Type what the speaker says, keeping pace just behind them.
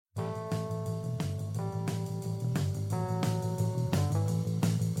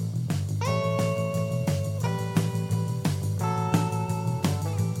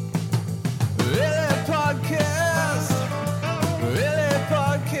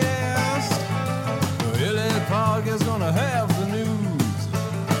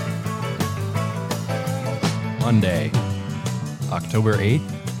Monday, October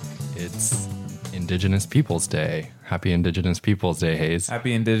 8th. It's Indigenous Peoples Day. Happy Indigenous Peoples Day, Hayes.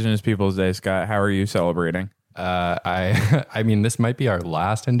 Happy Indigenous Peoples Day, Scott. How are you celebrating? I mean, this might be our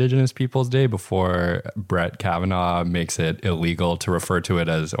last Indigenous Peoples Day before Brett Kavanaugh makes it illegal to refer to it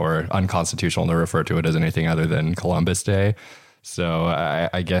as, or unconstitutional to refer to it as anything other than Columbus Day. So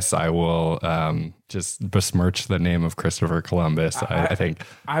I guess I will just besmirch the name of Christopher Columbus. I think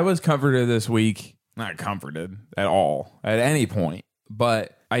I was comforted this week. Not comforted at all at any point,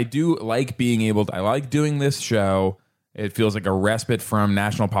 but I do like being able to, I like doing this show. It feels like a respite from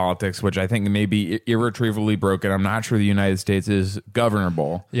national politics, which I think may be irretrievably broken. I'm not sure the United States is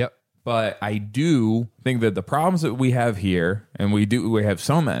governable. Yep. But I do think that the problems that we have here, and we have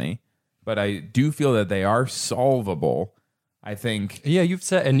so many, but I do feel that they are solvable. I think. Yeah, you've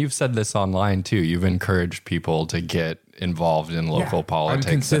said this online too. You've encouraged people to get involved in local politics.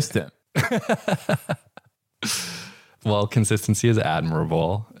 I'm consistent. Well, consistency is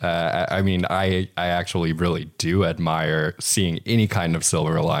admirable. I mean, I actually really do admire seeing any kind of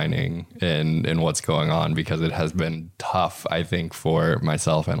silver lining in what's going on, because it has been tough, I think, for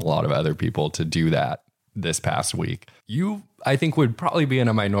myself and a lot of other people to do that this past week. You, I think, would probably be in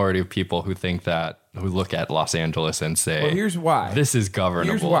a minority of people who think that, who look at Los Angeles and say, well, here's why. This is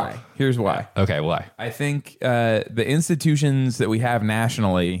governable. Here's why. Okay, why? I think the institutions that we have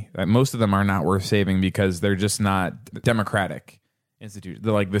nationally, most of them are not worth saving because they're just not democratic institutions.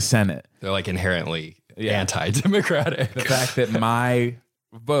 They're like the Senate. They're like inherently anti-democratic. The fact that my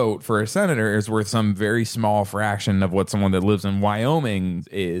vote for a senator is worth some very small fraction of what someone that lives in Wyoming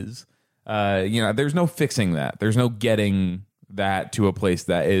is. There's no fixing that. There's no getting that to a place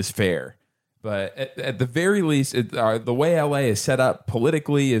that is fair. But at the very least, the way LA is set up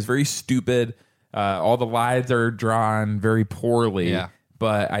politically is very stupid. All the lines are drawn very poorly. Yeah.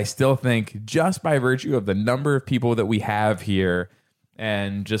 But I still think just by virtue of the number of people that we have here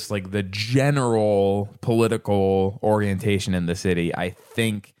and just like the general political orientation in the city, I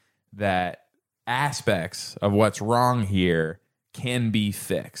think that aspects of what's wrong here can be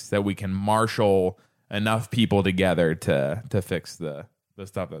fixed, that we can marshal enough people together to fix the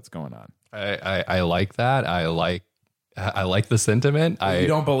stuff that's going on. I like that. I like the sentiment. You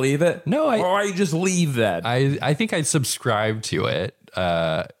don't believe it? No, or I just leave that. I think I subscribe to it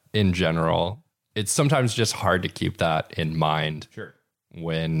in general. It's sometimes just hard to keep that in mind. Sure.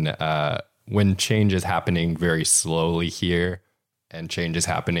 When change is happening very slowly here and change is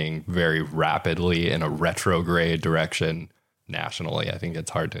happening very rapidly in a retrograde direction nationally, I think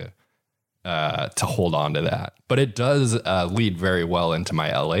it's hard to hold on to that. But it does lead very well into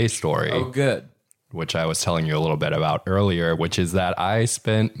my LA story. Oh, good. Which I was telling you a little bit about earlier, which is that I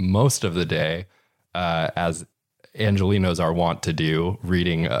spent most of the day, as Angelinos are wont to do,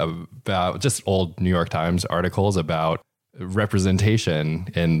 reading about just old New York Times articles about representation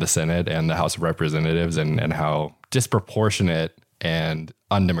in the Senate and the House of Representatives and how disproportionate and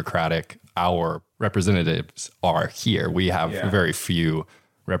undemocratic our representatives are here. We have very few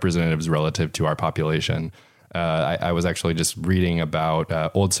representatives relative to our population. I was actually just reading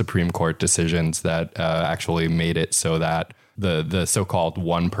about old Supreme Court decisions that actually made it so that the so-called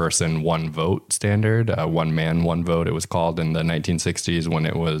one person, one vote standard, one man, one vote, it was called in the 1960s when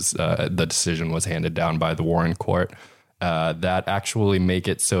it was the decision was handed down by the Warren Court, that actually make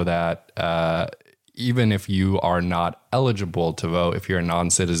it so that even if you are not eligible to vote, if you're a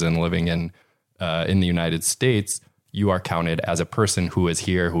non-citizen living in the United States, you are counted as a person who is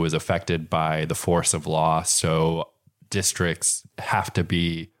here, who is affected by the force of law. So districts have to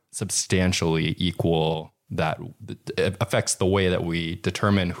be substantially equal. That affects the way that we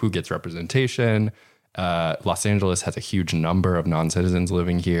determine who gets representation. Los Angeles has a huge number of non-citizens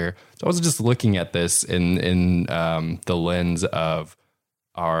living here. So I was just looking at this in the lens of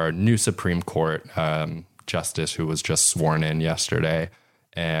our new Supreme Court justice who was just sworn in yesterday.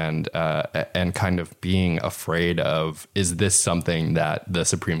 And kind of being afraid of, is this something that the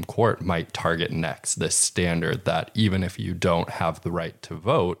Supreme Court might target next? This standard that even if you don't have the right to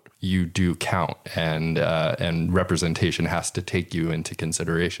vote, you do count, and representation has to take you into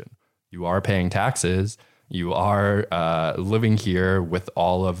consideration. You are paying taxes. You are living here with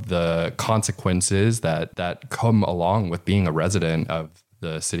all of the consequences that come along with being a resident of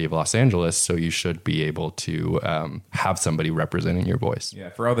the city of Los Angeles, so you should be able to have somebody representing your voice.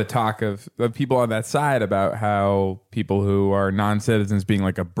 Yeah, for all the talk of people on that side about how people who are non-citizens being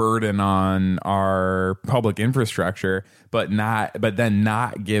like a burden on our public infrastructure, but then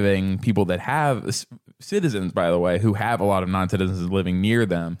not giving people that have citizens, by the way, who have a lot of non-citizens living near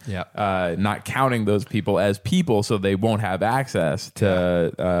them, not counting those people as people, so they won't have access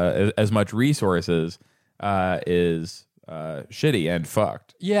to as much resources. is shitty and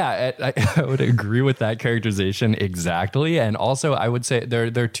fucked. Yeah, I would agree with that characterization exactly. And also, I would say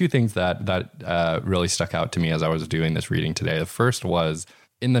there are two things that really stuck out to me as I was doing this reading today. The first was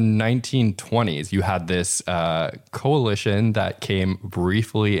in the 1920s, you had this coalition that came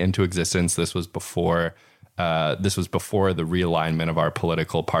briefly into existence. This was before the realignment of our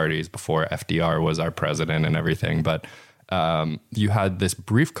political parties, before FDR was our president and everything. But you had this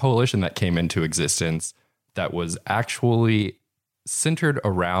brief coalition that came into existence that was actually centered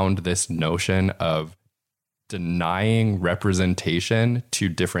around this notion of denying representation to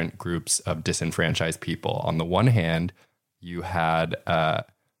different groups of disenfranchised people. On the one hand, you had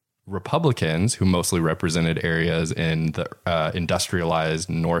Republicans who mostly represented areas in the industrialized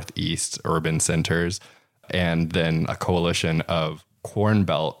Northeast urban centers, and then a coalition of Corn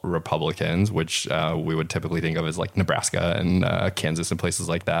Belt Republicans, which we would typically think of as like Nebraska and Kansas and places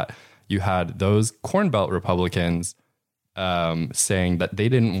like that. You had those Corn Belt Republicans saying that they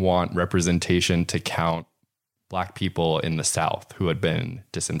didn't want representation to count Black people in the South who had been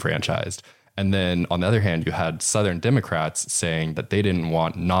disenfranchised. And then on the other hand, you had Southern Democrats saying that they didn't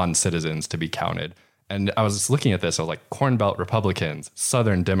want non-citizens to be counted. And I was just looking at this, I was like, Corn Belt Republicans,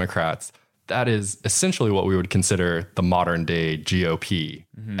 Southern Democrats, that is essentially what we would consider the modern day GOP.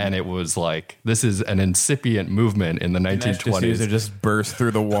 Mm-hmm. And it was like, this is an incipient movement in the 1920s. They just burst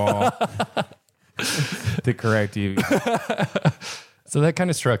through the wall to correct you. So that kind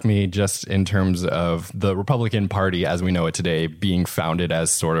of struck me just in terms of the Republican Party as we know it today being founded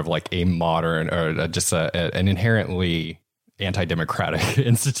as sort of like a modern or just an inherently anti-democratic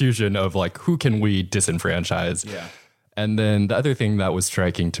institution of like, who can we disenfranchise? Yeah. And then the other thing that was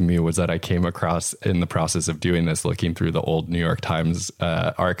striking to me was that I came across in the process of doing this, looking through the old New York Times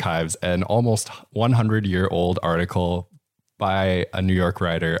archives, an almost 100-year-old article by a New York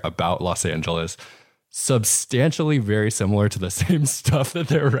writer about Los Angeles, substantially very similar to the same stuff that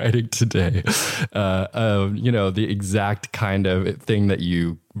they're writing today. The exact kind of thing that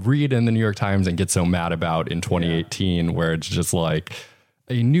you read in the New York Times and get so mad about in 2018, where it's just like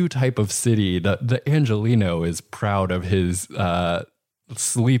a new type of city. The Angelino is proud of his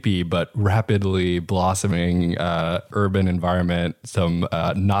sleepy but rapidly blossoming urban environment, some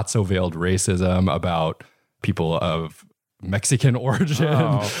not so veiled racism about people of Mexican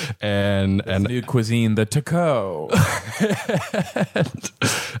origin and new cuisine, the taco.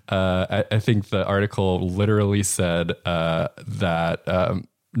 I think the article literally said that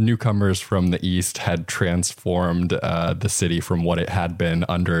newcomers from the East had transformed the city from what it had been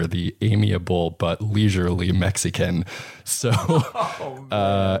under the amiable but leisurely Mexican. So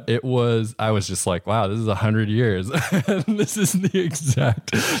I was just like, wow, this is 100 years. And this is the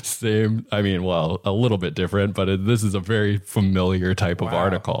exact same. I mean, well, a little bit different, but this is a very familiar type of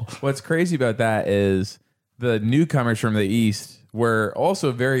article. What's crazy about that is the newcomers from the East were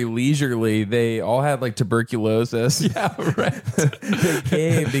also very leisurely. They all had like tuberculosis. Yeah, right. They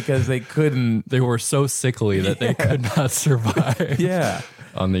came because they couldn't. They were so sickly that they could not survive. Yeah.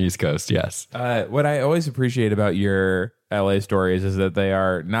 On the East Coast, yes. What I always appreciate about your LA stories is that they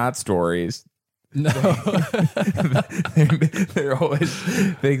are not stories. No. They're always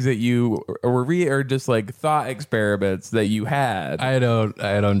things that you or just like thought experiments that you had. I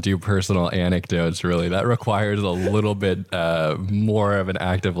don't do personal anecdotes really. That requires a little bit more of an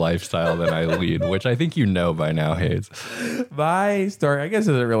active lifestyle than I lead, which I think you know by now, Hayes. My story, I guess,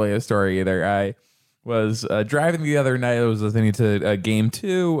 isn't really a story either. I was driving the other night. I was listening to game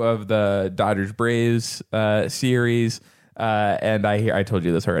 2 of the Dodgers Braves series, and I told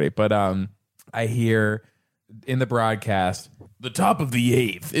you this already, but I hear in the broadcast, the top of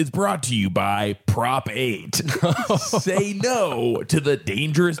the 8th is brought to you by Prop 8. Say no to the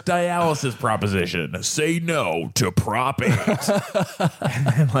dangerous dialysis proposition. Say no to Prop 8. And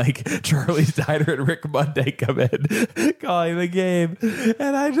then like Charlie Steiner and Rick Monday come in calling the game.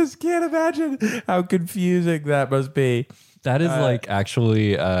 And I just can't imagine how confusing that must be. That is like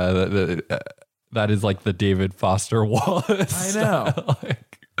actually that is like the David Foster Wallace. I know.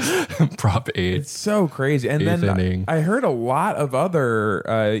 Prop 8. It's so crazy. And then I heard a lot of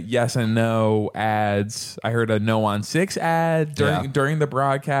other yes and no ads. I heard a no on 6 ad during the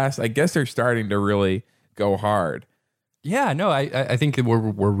broadcast. I guess they're starting to really go hard. Yeah, no, I think we're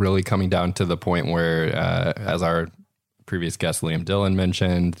really coming down to the point where, as our previous guest Liam Dillon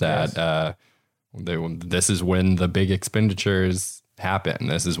mentioned, that this is when the big expenditures happen.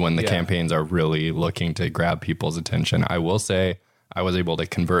 This is when the campaigns are really looking to grab people's attention. I will say, I was able to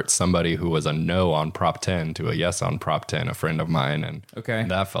convert somebody who was a no on Prop 10 to a yes on Prop 10, a friend of mine, and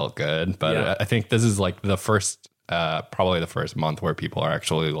that felt good. But I think this is like the first, probably the first month where people are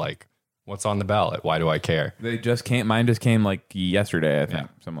actually like What's on the ballot? Why do I care? Mine just came like yesterday, I think,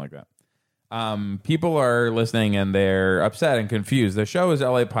 something like that. People are listening and they're upset and confused. The show is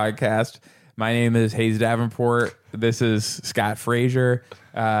LA Podcast. My name is Hayes Davenport. This is Scott Frazier.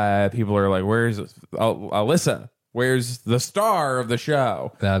 People are like, where's Alissa? Where's the star of the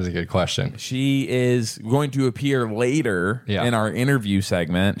show? That is a good question. She is going to appear later in our interview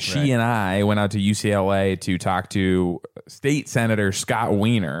segment. She and I went out to UCLA to talk to State Senator SCOTT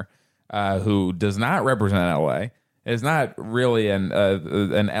WIENER, who does not represent LA. Is not really an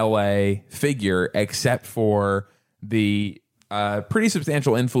LA figure, except for the pretty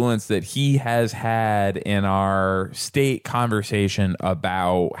substantial influence that he has had in our state conversation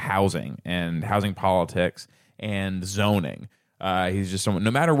about housing and housing politics and zoning. He's just someone,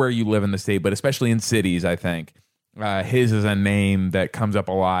 no matter where you live in the state, but especially in cities, I think his is a name that comes up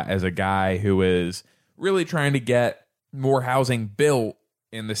a lot as a guy who is really trying to get more housing built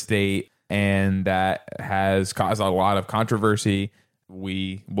in the state, and that has caused a lot of controversy.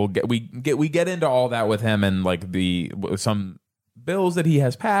 We get into all that with him, and like some bills that he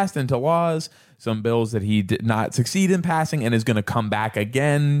has passed into laws, some bills that he did not succeed in passing and is going to come back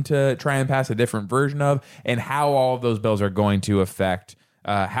again to try and pass a different version of, and how all of those bills are going to affect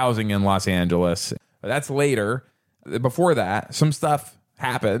housing in Los Angeles. That's later. Before that, some stuff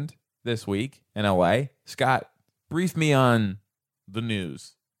happened this week in LA. Scott, brief me on the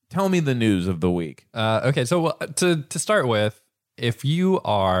news. Tell me the news of the week. Okay, so to start with, if you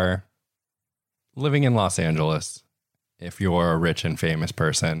are living in Los Angeles, if you're a rich and famous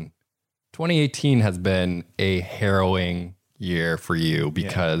person, 2018 has been a harrowing year for you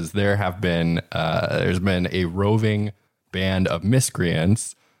because there's been a roving band of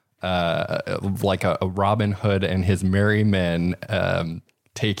miscreants, like a Robin Hood and his merry men,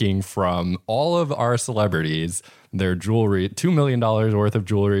 taking from all of our celebrities their jewelry, $2 million worth of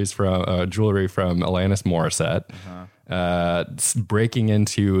jewelry from Alanis Morissette. Breaking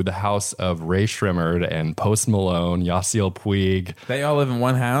into the house of Ray Shrimmer and Post Malone, Yasiel Puig. They all live in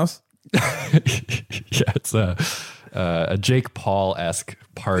one house? Yeah, it's a Jake Paul-esque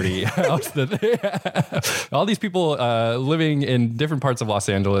party house that they have. All these people living in different parts of Los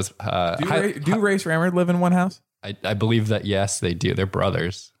Angeles. Do Ray Shrimmer live in one house? I believe that, yes, they do. They're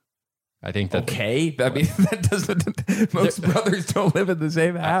brothers. I think that. Okay, I mean, that doesn't. Most brothers don't live in the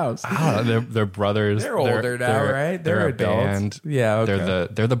same house. They're brothers. They're older now, right? They're adults. Band. Yeah, okay.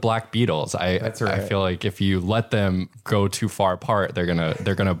 They're the Black Beatles. That's right. I feel like if you let them go too far apart, they're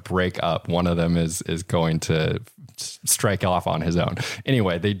gonna break up. One of them is going to strike off on his own.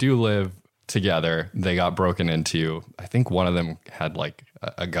 Anyway, they do live together. They got broken into. I think one of them had like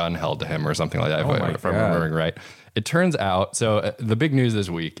a gun held to him or something like that. If I'm remembering right. It turns out, so the big news this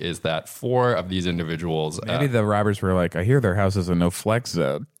week is that 4 of these individuals... Maybe the robbers were like, I hear their house is a no-flex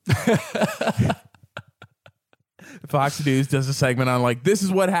zone. Fox News does a segment on like, this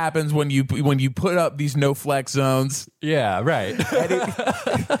is what happens when you put up these no-flex zones. Yeah, right.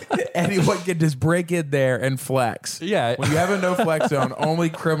 Anyone can just break in there and flex. Yeah. When you have a no-flex zone, only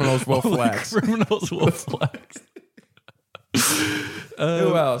criminals will flex. Criminals will flex.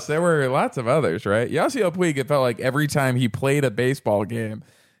 Who else? There were lots of others, right? Yasiel Puig, it felt like every time he played a baseball game,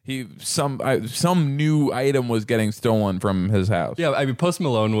 some new item was getting stolen from his house. Yeah, I mean, Post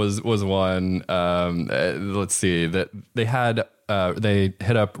Malone was one. Let's see, that they had they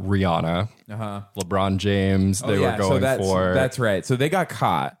hit up Rihanna, LeBron James. They were going for. That's right. So they got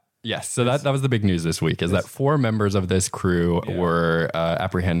caught. Yes, so that was the big news this week, is that 4 members of this crew were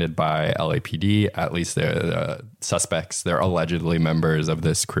apprehended by LAPD. At least they're suspects. They're allegedly members of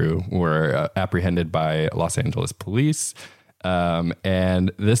this crew were apprehended by Los Angeles police.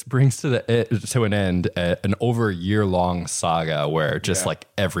 And this brings to an end an over year-long saga where just like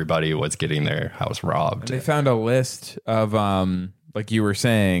everybody was getting their house robbed. And they found a list of, like you were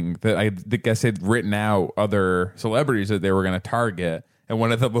saying, that I guess they'd written out other celebrities that they were going to target. And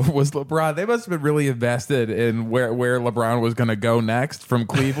one of them was LeBron. They must have been really invested in where LeBron was going to go next from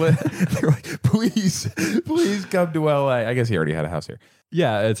Cleveland. They're like, please come to LA. I guess he already had a house here.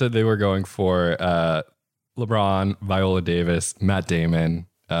 Yeah, it said they were going for LeBron, Viola Davis, Matt Damon.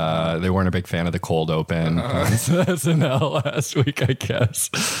 They weren't a big fan of the cold open on SNL last week, I guess.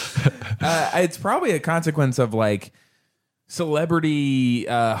 It's probably a consequence of like celebrity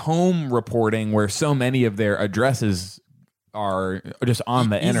home reporting, where so many of their addresses are just on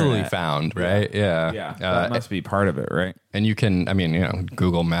the internet. Easily found, right? Yeah. That must be part of it, right? And you can, I mean,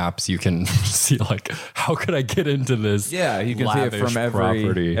 Google Maps, you can see like, how could I get into this? Yeah, you can see it from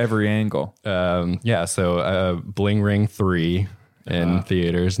every angle. So Bling Ring 3 in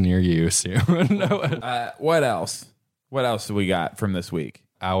theaters near you soon. What else? What else do we got from this week?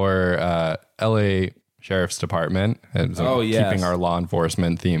 our LA Sheriff's Department, and so keeping our law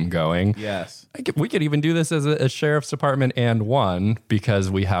enforcement theme going. Yes. We could even do this as a Sheriff's Department and one,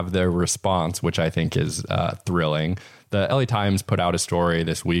 because we have their response, which I think is thrilling. The LA Times put out a story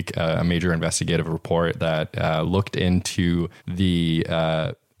this week, a major investigative report that looked into the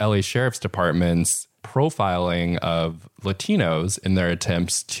LA Sheriff's Department's profiling of Latinos in their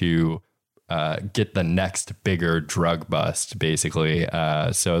attempts to get the next bigger drug bust, basically.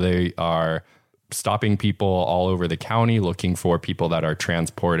 So they are stopping people all over the county looking for people that are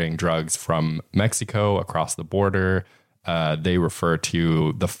transporting drugs from Mexico across the border. They refer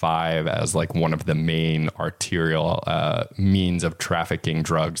to the five as like one of the main arterial means of trafficking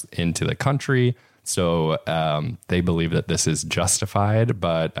drugs into the country. So they believe that this is justified,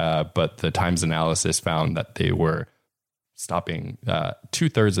 but the Times analysis found that they were stopping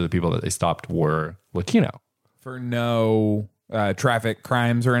 2/3 of the people that they stopped were Latino. For no traffic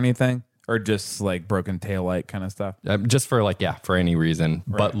crimes or anything? Or just like broken taillight kind of stuff? Just for for any reason,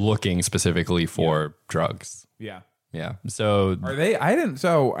 but looking specifically for drugs. Yeah. Yeah. So are they?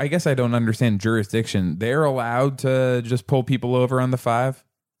 I guess I don't understand jurisdiction. They're allowed to just pull people over on the 5?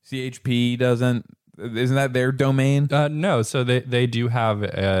 CHP doesn't? Isn't that their domain? No. So they do have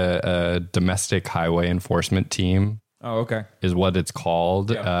a domestic highway enforcement team. Oh, okay. Is what it's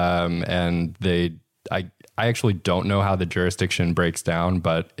called. Yeah. And I actually don't know how the jurisdiction breaks down,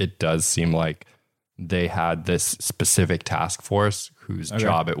 but it does seem like they had this specific task force whose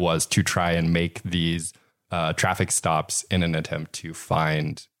job it was to try and make these traffic stops in an attempt to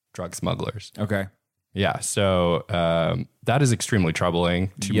find drug smugglers. Okay. Yeah. So that is extremely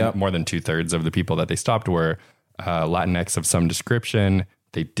troubling. More than 2/3 of the people that they stopped were Latinx of some description.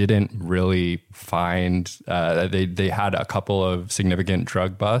 They didn't really find, they had a couple of significant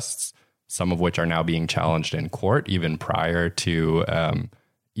drug busts, some of which are now being challenged in court, even prior to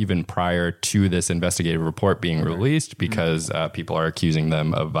this investigative report being released, because people are accusing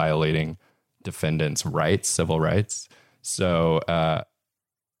them of violating defendants' rights, civil rights. So the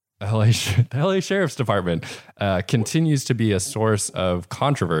LA Sheriff's Department continues to be a source of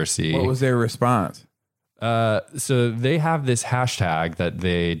controversy. What was their response? So they have this hashtag that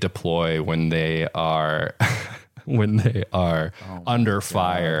they deploy when they are under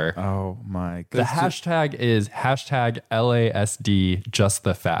fire. Oh my God. The hashtag is #LASD just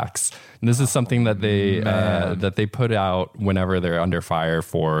the facts. And this is something that they put out whenever they're under fire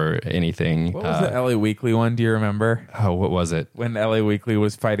for anything. What was the LA Weekly one? Do you remember? Oh, what was it? When LA Weekly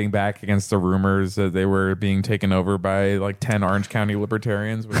was fighting back against the rumors that they were being taken over by like 10 Orange County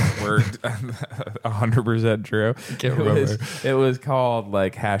libertarians, which were 100% true. I can't remember. It was called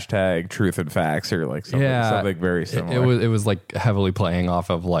like #Truth and Facts or like something very similar. It was like heavily playing off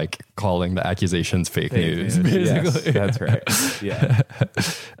of like calling the accusations fake news. Yes, that's right. Yeah.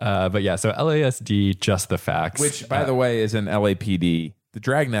 But yeah, so LASD, just the facts. Which, by the way, is an LAPD. The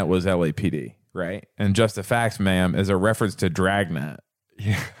Dragnet was LAPD, right? And just the facts, ma'am, is a reference to Dragnet.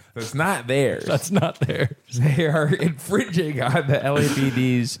 Yeah. It's not theirs. That's not theirs. They are infringing on the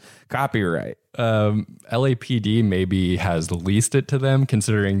LAPD's copyright. LAPD maybe has leased it to them,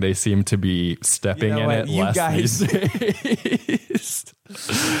 considering they seem to be stepping in it less these days.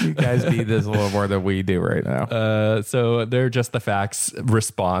 You guys need this a little more than we do right now. So they're just the facts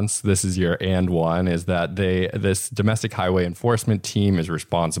response. This is your and one, is that this domestic highway enforcement team is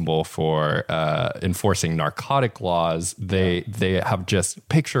responsible for enforcing narcotic laws. They have just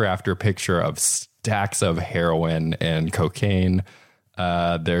picture after picture of stacks of heroin and cocaine.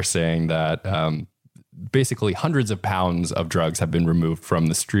 They're saying that basically hundreds of pounds of drugs have been removed from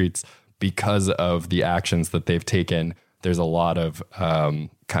the streets because of the actions that they've taken. There's a lot of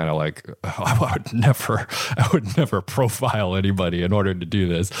kind of like, I would never profile anybody in order to do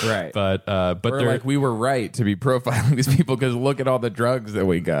this. Right. But they're like, we were right to be profiling these people because look at all the drugs that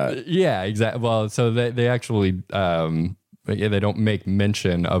we got. Yeah, exactly. Well, so they actually, they don't make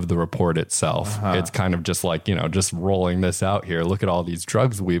mention of the report itself. It's kind of just like, just rolling this out here. Look at all these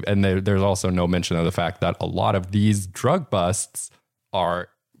drugs and there's also no mention of the fact that a lot of these drug busts are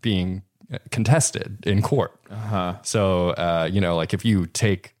being contested in court. So, like if you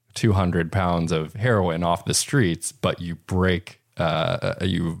take 200 pounds of heroin off the streets, but you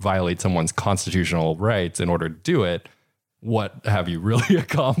you violate someone's constitutional rights in order to do it, what have you really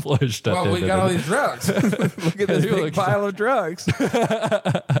accomplished? Well, we got all these drugs. Look at this big pile of drugs.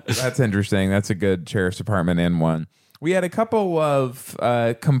 That's interesting. That's a good Sheriff's Department in one. We had a couple of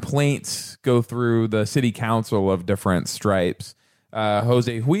complaints go through the city council of different stripes.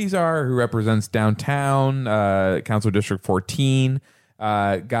 Jose Huizar, who represents downtown, Council District 14,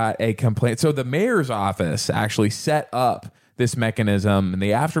 got a complaint. So the mayor's office actually set up this mechanism in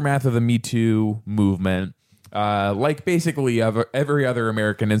the aftermath of the Me Too movement. Like basically every other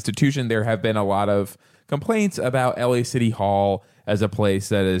American institution, there have been a lot of complaints about LA City Hall as a place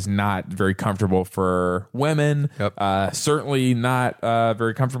that is not very comfortable for women. Yep. Certainly not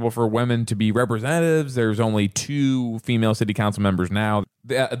very comfortable for women to be representatives. There's only 2 female city council members now.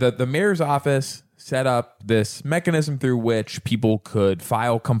 The mayor's office set up this mechanism through which people could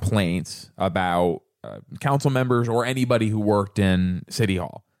file complaints about council members or anybody who worked in City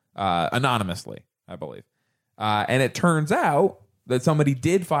Hall anonymously, I believe. And it turns out that somebody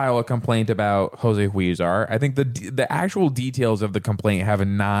did file a complaint about Jose Huizar. I think the actual details of the complaint have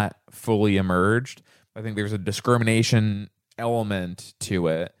not fully emerged. I think there's a discrimination element to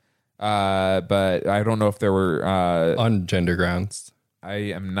it, but I don't know if there were on gender grounds. I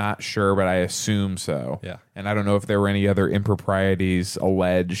am not sure, but I assume so. Yeah. And I don't know if there were any other improprieties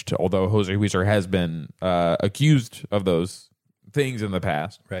alleged, although Jose Huizar has been accused of those things in the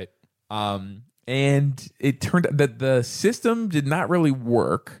past. Right. And it turned out that the system did not really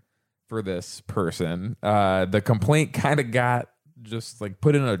work for this person. The complaint kind of got just like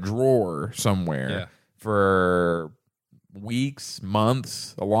put in a drawer somewhere for weeks,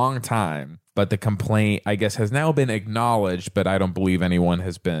 months, a long time. But the complaint, I guess, has now been acknowledged, but I don't believe anyone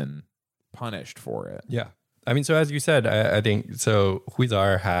has been punished for it. Yeah. I mean, so as you said, I think so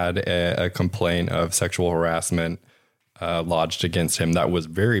Huizar had a complaint of sexual harassment lodged against him that was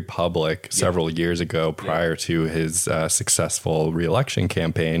very public several years ago prior to his successful re-election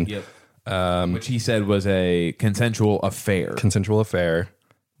campaign. Which he said was a consensual affair.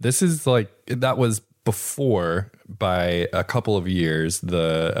 This is like, that was before, by a couple of years,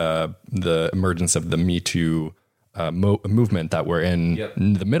 the emergence of the Me Too movement that we're in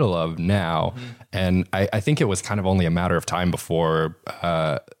the middle of now. And I think it was kind of only a matter of time before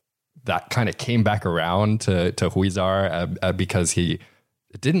that kind of came back around to Huizar because he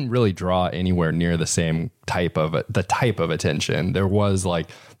didn't really draw anywhere near the same type of attention. There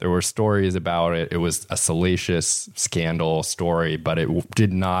were stories about it. It was a salacious scandal story, but it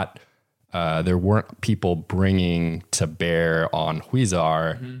did not. There weren't people bringing to bear on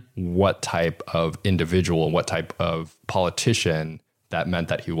Huizar what type of individual, what type of politician that meant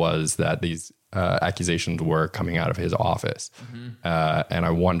that he was, that these accusations were coming out of his office. And I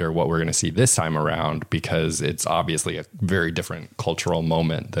wonder what we're going to see this time around, because it's obviously a very different cultural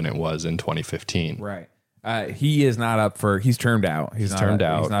moment than it was in 2015. Right. He is not up for, he's termed out. He's not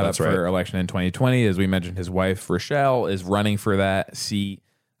up for election in 2020. As we mentioned, his wife, Rochelle, is running for that seat.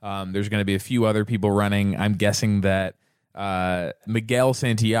 There's going to be a few other people running. I'm guessing that Miguel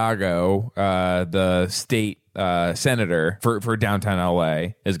Santiago, the state senator for downtown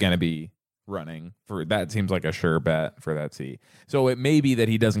LA, is going to be running for that. Seems like a sure bet for that seat. So it may be that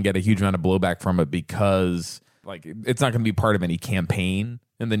he doesn't get a huge amount of blowback from it because like it's not going to be part of any campaign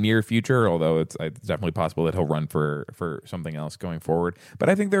in the near future, although it's definitely possible that he'll run for something else going forward. But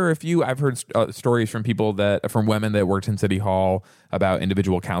I think there are a few, I've heard stories from people from women that worked in City Hall about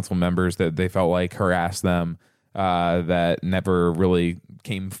individual council members that they felt like harassed them, that never really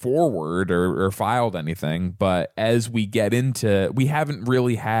came forward or filed anything. But as we get into, we haven't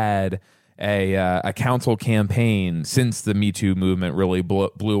really had a council campaign since the Me Too movement really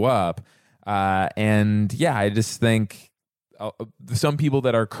blew up. And yeah, I just think some people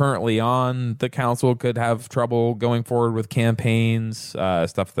that are currently on the council could have trouble going forward with campaigns,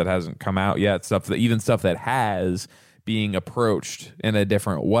 stuff that hasn't come out yet, stuff that has being approached in a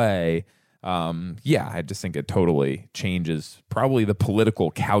different way. I just think it totally changes probably the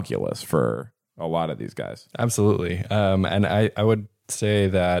political calculus for a lot of these guys. Absolutely. And I would say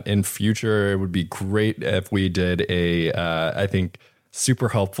that in future, it would be great if we did I think super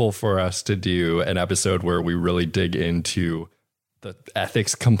helpful for us to do an episode where we really dig into the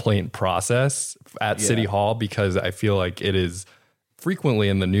ethics complaint process at City Hall, because I feel like it is frequently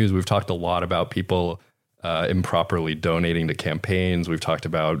in the news. We've talked a lot about people improperly donating to campaigns. We've talked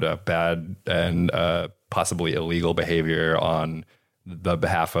about bad and possibly illegal behavior on the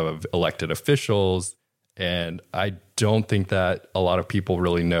behalf of elected officials. And I don't think that a lot of people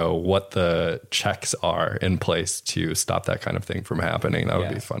really know what the checks are in place to stop that kind of thing from happening. That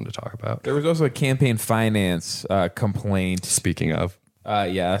would be fun to talk about. There was also a campaign finance complaint. Speaking of.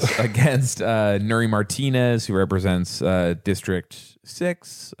 Yes, against Nuri Martinez, who represents District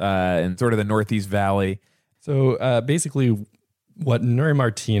 6 in sort of the Northeast Valley. So basically what Nuri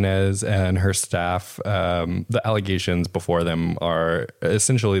Martinez and her staff, the allegations before them are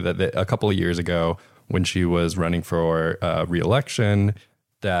essentially that a couple of years ago, when she was running for re-election,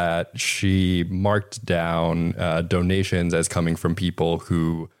 that she marked down donations as coming from people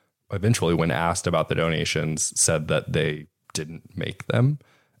who eventually, when asked about the donations, said that they didn't make them.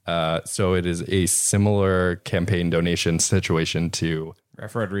 So it is a similar campaign donation situation to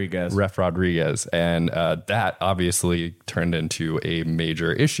Ref Rodriguez. And that obviously turned into a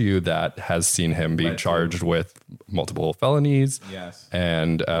major issue that has seen him being charged with multiple felonies. Yes.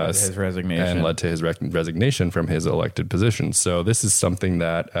 And his resignation. And led to his resignation from his elected position. So this is something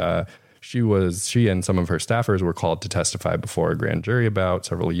that she and some of her staffers were called to testify before a grand jury about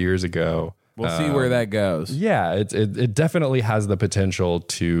several years ago. We'll see where that goes. Yeah, it definitely has the potential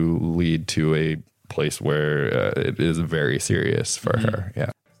to lead to a place where it is very serious for her.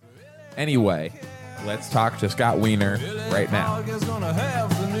 Yeah. Anyway, let's talk to Scott Wiener right now.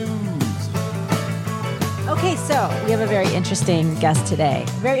 Okay, so we have a very interesting guest today.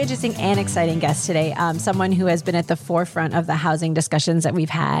 Very interesting and exciting guest today. Someone who has been at the forefront of the housing discussions that we've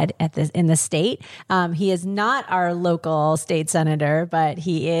had in the state. He is not our local state senator, but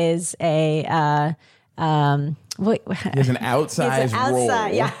he is he has an outsized role.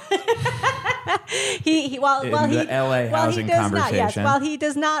 Yeah. While the LA housing conversation. While he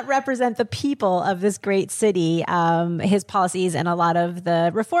does not represent the people of this great city, his policies and a lot of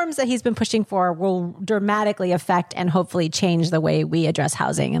the reforms that he's been pushing for will dramatically affect and hopefully change the way we address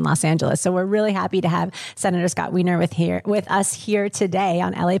housing in Los Angeles. So we're really happy to have Senator Scott Wiener with us here today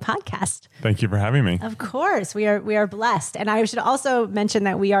on LA Podcast. Thank you for having me. Of course, we are blessed, and I should also mention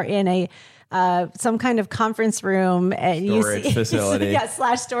that we are in a some kind of conference room at facility.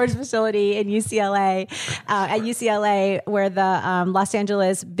 /storage facility in UCLA, at UCLA, where the Los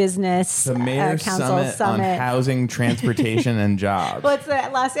Angeles Business Council Summit on housing, transportation, and jobs. Well, it's the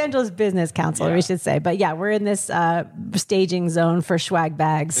Los Angeles Business Council, we should say. But yeah, we're in this staging zone for swag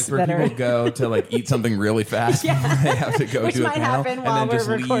bags. It's where people go to like eat something really fast. Yeah. They have to go Which to a might panel happen and while then we're just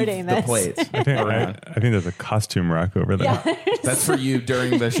recording leave this. the plates. I think there's a costume rack over there. Yeah. That's for you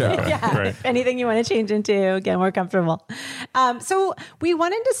during the show. Yeah. Right. Anything you want to change into, get more comfortable. So we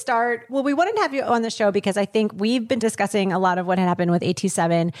wanted to have you on the show because I think we've been discussing a lot of what had happened with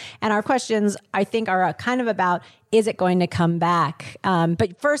 827, and our questions, I think, are kind of about, is it going to come back?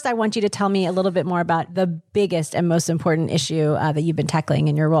 But first, I want you to tell me a little bit more about the biggest and most important issue that you've been tackling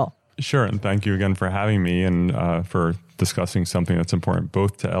in your role. Sure. And thank you again for having me and for discussing something that's important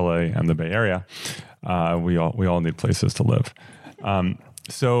both to LA and the Bay Area. We all need places to live.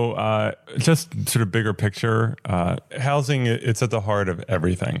 So just sort of bigger picture, housing, it's at the heart of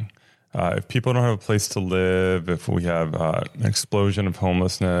everything. If people don't have a place to live, if we have an explosion of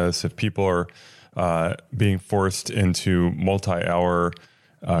homelessness, if people are being forced into multi-hour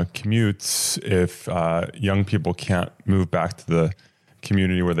commutes, if young people can't move back to the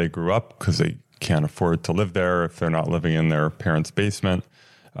community where they grew up because they can't afford to live there, if they're not living in their parents' basement,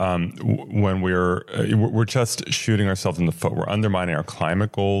 when we're just shooting ourselves in the foot. We're undermining our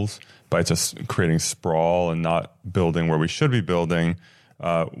climate goals by just creating sprawl and not building where we should be building,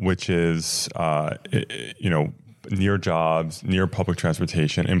 which is near jobs, near public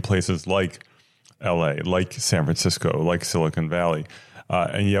transportation in places like LA, like San Francisco, like Silicon Valley.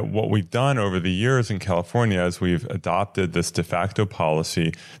 And yet what we've done over the years in California is we've adopted this de facto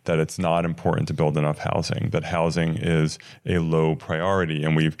policy that it's not important to build enough housing, that housing is a low priority.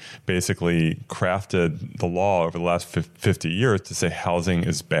 And we've basically crafted the law over the last 50 years to say housing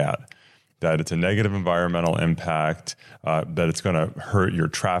is bad, that it's a negative environmental impact, that it's going to hurt your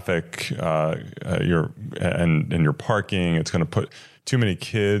traffic, your parking. It's going to put too many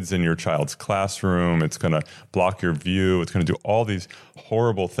kids in your child's classroom. It's going to block your view. It's going to do all these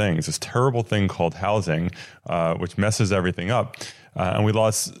horrible things, this terrible thing called housing, which messes everything up. And we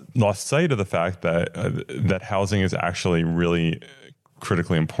lost sight of the fact that housing is actually really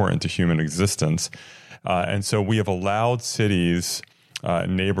critically important to human existence. And so we have allowed cities,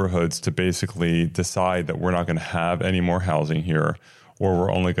 neighborhoods to basically decide that we're not going to have any more housing here, or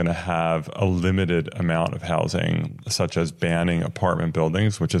we're only going to have a limited amount of housing, such as banning apartment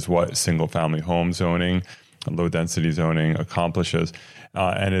buildings, which is what single-family home zoning, low-density zoning accomplishes.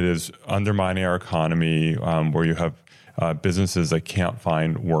 And it is undermining our economy, where you have businesses that can't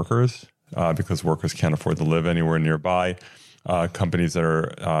find workers because workers can't afford to live anywhere nearby. Companies that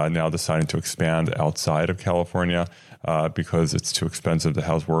are now deciding to expand outside of California because it's too expensive to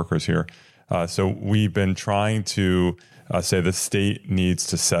house workers here. So we've been trying to say the state needs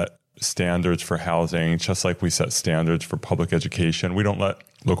to set standards for housing, just like we set standards for public education. We don't let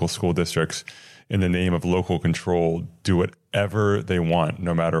local school districts, in the name of local control, do whatever they want,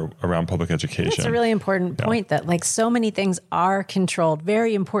 no matter around public education. That's a really important point, that like so many things are controlled.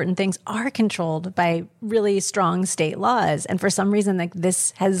 Very important things are controlled by really strong state laws. And for some reason, like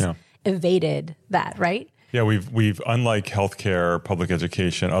this has evaded that, right? Yeah, we've unlike healthcare, public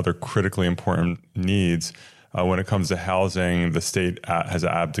education, other critically important needs, when it comes to housing, the state has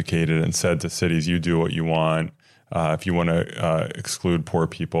abdicated and said to cities, you do what you want. If you want to exclude poor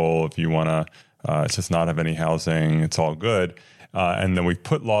people, if you want to just not have any housing, it's all good. And then we've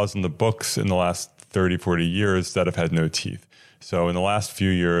put laws in the books in the last 30, 40 years that have had no teeth. So in the last few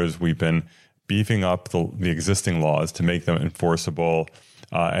years, we've been beefing up the existing laws to make them enforceable,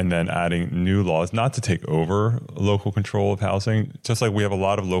 and then adding new laws, not to take over local control of housing, just like we have a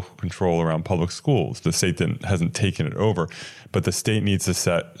lot of local control around public schools. The state hasn't taken it over, but the state needs to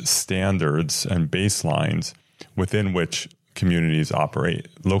set standards and baselines within which communities operate.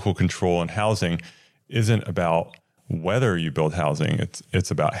 Local control in housing isn't about whether you build housing,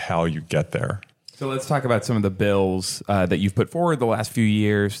 it's about how you get there. So let's talk about some of the bills that you've put forward the last few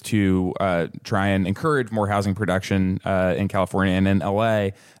years to try and encourage more housing production in California and in LA.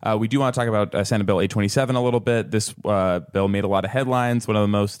 We do want to talk about Senate Bill 827 a little bit. This bill made a lot of headlines, one of the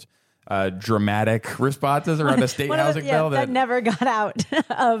most dramatic responses around a state housing bill that never got out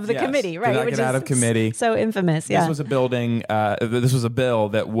of the committee, right? Did not get out of committee. So infamous. Yeah. This was a bill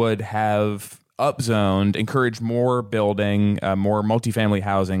that would have upzoned, encouraged more building, more multifamily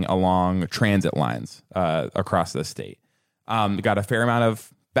housing along transit lines across the state. Got a fair amount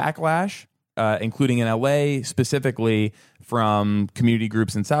of backlash, including in LA, specifically from community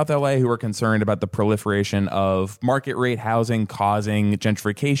groups in South LA who are concerned about the proliferation of market rate housing causing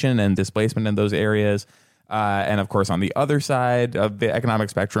gentrification and displacement in those areas. And of course, on the other side of the economic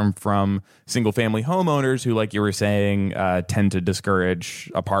spectrum, from single family homeowners who, like you were saying, tend to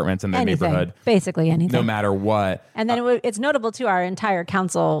discourage apartments in their neighborhood. Basically anything. No matter what. And then it's notable too, our entire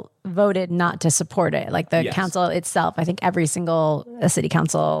council voted not to support it. Like the council itself, I think every single city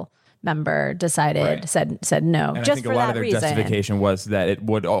council member decided, said no, and just I think for a lot that of their reason. Justification was that it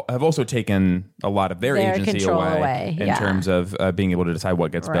would have also taken a lot of their agency control away in terms of being able to decide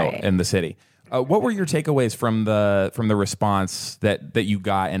what gets built in the city. What were your takeaways from the response that you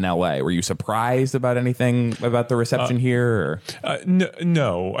got in LA? Were you surprised about anything about the reception here?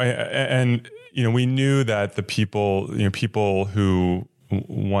 No. And we knew that the people who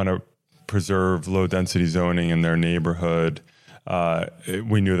want to preserve low density zoning in their neighborhood,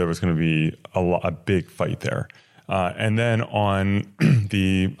 we knew there was going to be a big fight there. And then on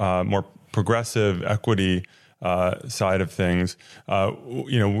the more progressive equity side of things,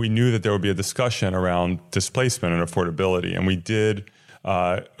 we knew that there would be a discussion around displacement and affordability. And we did,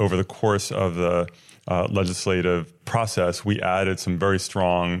 over the course of the legislative process, we added some very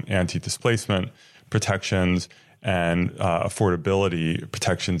strong anti-displacement protections and affordability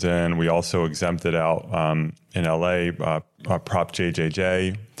protections in. We also exempted out in LA Prop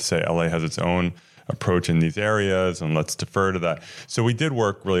JJJ to say LA has its own approach in these areas, and let's defer to that. So we did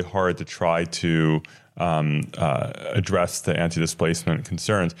work really hard to try to address the anti-displacement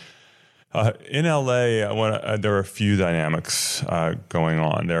concerns. In LA, there are a few dynamics going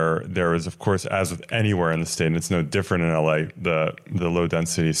on. There is, of course, as with anywhere in the state, and it's no different in LA, the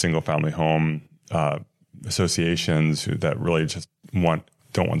low-density single-family home associations that really just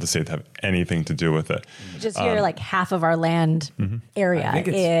don't want the state to have anything to do with it. Just here, like half of our land area I think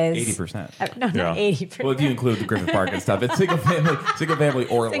is 80%. No, not 80%. Well, if you include the Griffith Park and stuff, it's single family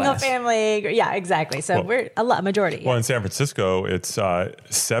or less. Single family, yeah, exactly. So we're a majority. Well, in San Francisco, it's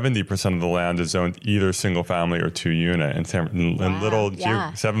 70% of the land is zoned either single family or 2-unit in little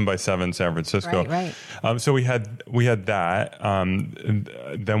 7x7 San Francisco. Right. So we had that.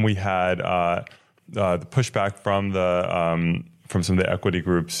 Then we had the pushback from some of the equity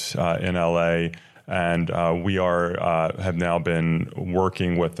groups in LA, and we have now been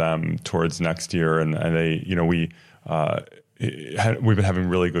working with them towards next year, and they, we've been having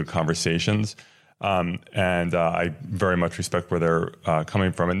really good conversations, and I very much respect where they're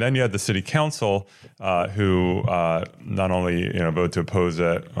coming from. And then you had the city council who not only voted to oppose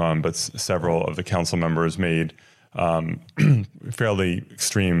it, but several of the council members made fairly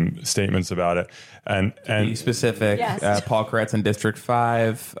extreme statements about it. And to be specific, Paul Koretz in District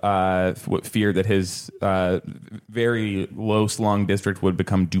 5 feared that his very low-slung district would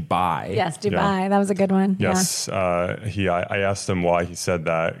become Dubai. Yes, Dubai. Yeah. That was a good one. Yes. Yeah. I asked him why he said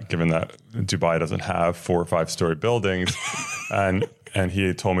that, given that Dubai doesn't have 4 or 5 story buildings. and he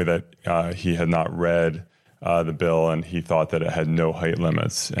had told me that he had not read the bill, and he thought that it had no height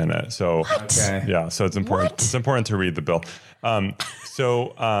limits in it. So, so it's important. It's important to read the bill. But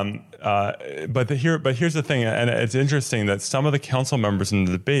here's the thing, and it's interesting that some of the council members in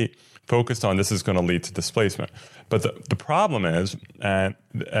the debate focused on this is going to lead to displacement. But the problem is, and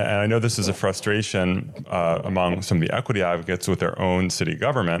I know this is a frustration among some of the equity advocates with their own city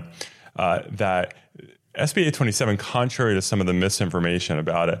government, that SB 827, contrary to some of the misinformation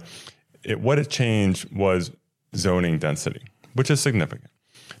about it, what it changed was zoning density, which is significant.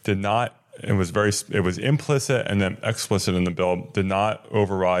 It was implicit and then explicit in the bill, did not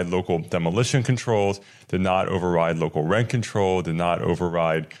override local demolition controls, did not override local rent control, did not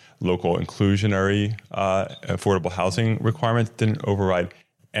override local inclusionary affordable housing requirements, didn't override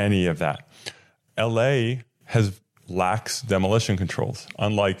any of that. LA has lax demolition controls,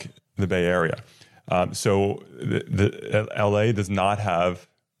 unlike the Bay Area. So the LA does not have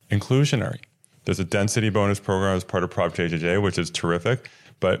inclusionary. There's a density bonus program as part of Prop JJJ, which is terrific.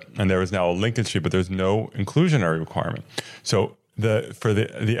 And there is now a Lincoln Street, but there's no inclusionary requirement. So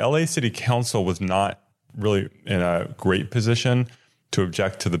the LA City Council was not really in a great position to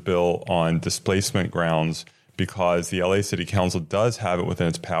object to the bill on displacement grounds, because the LA City Council does have it within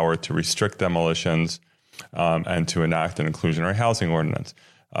its power to restrict demolitions and to enact an inclusionary housing ordinance.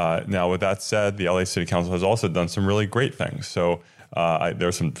 Now, with that said, the LA City Council has also done some really great things. So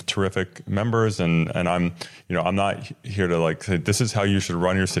there's some terrific members, and I'm not here to say this is how you should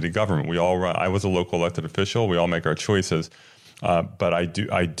run your city government. We all run. I was a local elected official. We all make our choices, but I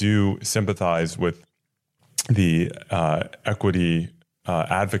do sympathize with the equity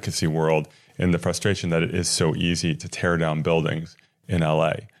advocacy world in the frustration that it is so easy to tear down buildings in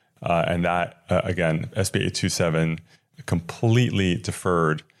LA, and that again, SB 827 completely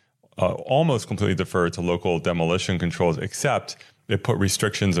deferred. Almost completely deferred to local demolition controls, except it put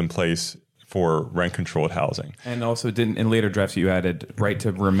restrictions in place for rent-controlled housing. And also in later drafts you added right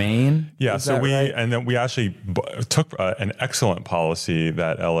to remain? Yeah, and then we actually took an excellent policy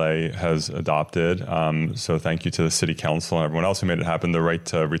that LA has adopted. So thank you to the City Council and everyone else who made it happen. The right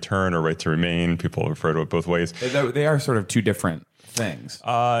to return or right to remain, people refer to it both ways. They are sort of two different things,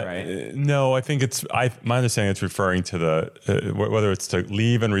 right? No, I think my understanding it's referring to whether it's to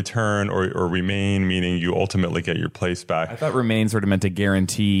leave and return or remain, meaning you ultimately get your place back. I thought remain sort of meant to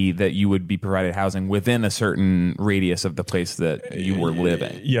guarantee that you would be provided housing within a certain radius of the place that you were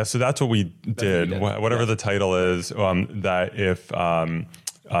living. Yeah, so that's what we did. Whatever the title is, that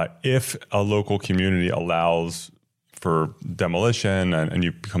if a local community allows for demolition and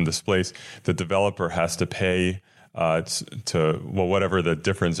you become displaced, the developer has to pay whatever the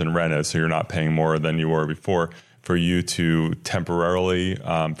difference in rent is, so you're not paying more than you were before, for you to temporarily,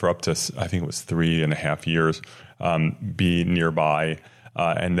 for up to, I think it was 3.5 years, be nearby.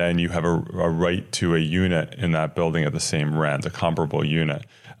 And then you have a right to a unit in that building at the same rent, a comparable unit.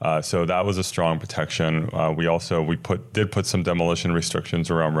 So that was a strong protection. We did put some demolition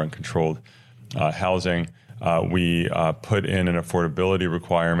restrictions around rent-controlled housing. We put in an affordability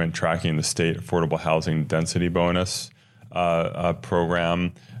requirement tracking the state affordable housing density bonus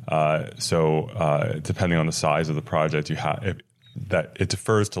program. So depending on the size of the project, that it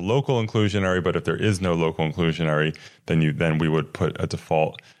defers to local inclusionary, but if there is no local inclusionary, then we would put a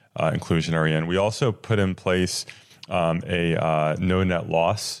default inclusionary in. We also put in place a no net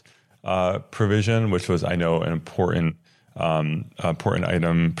loss provision, which was, I know, an important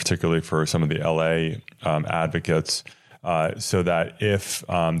item, particularly for some of the LA advocates, so that if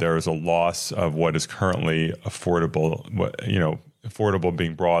there is a loss of what is currently affordable, affordable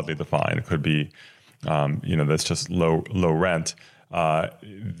being broadly defined, it could be, that's just low rent.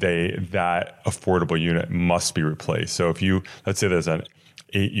 That affordable unit must be replaced. So if let's say there's an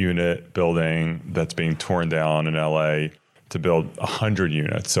 8-unit building that's being torn down in LA to build 100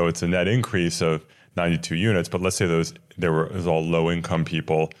 units, so it's a net increase of 92 units, but let's say there was all low-income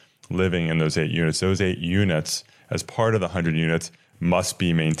people living in those 8 units. Those 8 units, as part of the 100 units, must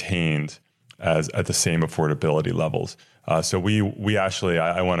be maintained at the same affordability levels. So we actually,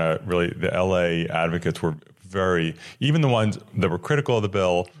 I want to really, the LA advocates were even the ones that were critical of the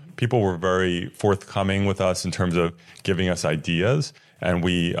bill, people were very forthcoming with us in terms of giving us ideas. And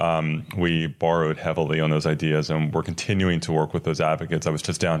we borrowed heavily on those ideas, and we're continuing to work with those advocates. I was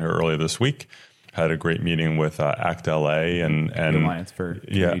just down here earlier this week. Had a great meeting with ACT LA and the Alliance for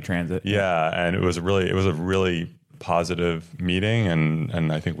Community Transit. Yeah, and it was a really positive meeting,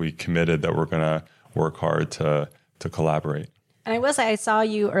 and I think we committed that we're going to work hard to collaborate. And I will say, I saw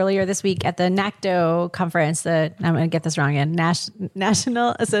you earlier this week at the NACTO conference, I'm going to get this wrong again,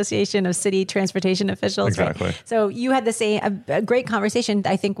 National Association of City Transportation Officials. Exactly. Right? So you had a great conversation,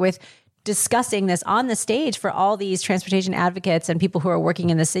 I think, with discussing this on the stage for all these transportation advocates and people who are working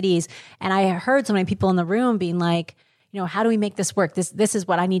in the cities. And I heard so many people in the room being like, how do we make this work? This is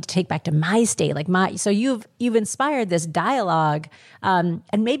what I need to take back to my state. So you've inspired this dialogue. And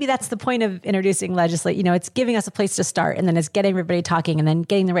maybe that's the point of introducing legislation. It's giving us a place to start, and then it's getting everybody talking, and then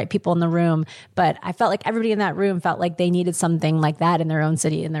getting the right people in the room. But I felt like everybody in that room felt like they needed something like that in their own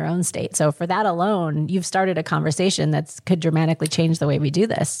city, in their own state. So for that alone, you've started a conversation that could dramatically change the way we do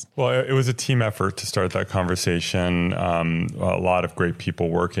this. Well, it was a team effort to start that conversation. A lot of great people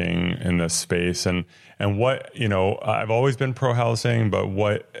working in this space. And what, I've always been pro-housing, but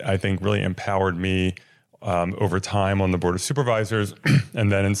what I think really empowered me over time on the Board of Supervisors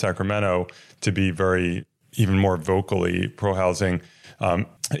and then in Sacramento to be even more vocally pro-housing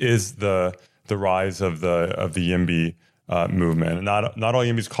is the rise of the YIMBY movement. And not all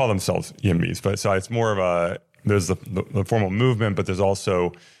YIMBYs call themselves YIMBYs, but so it's more of there's the formal movement, but there's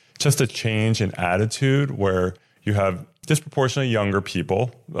also just a change in attitude where you have disproportionately younger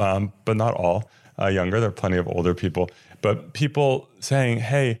people, but not all younger. There are plenty of older people, but people saying,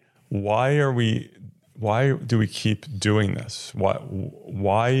 "Hey, why do we keep doing this?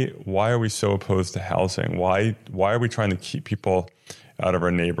 Why are we so opposed to housing? Why are we trying to keep people out of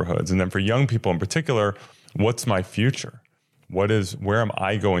our neighborhoods? And then for young people in particular, what's my future? Where am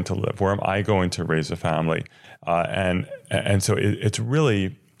I going to live? Where am I going to raise a family?" And so it's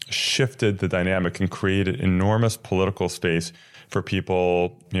really shifted the dynamic and created enormous political space for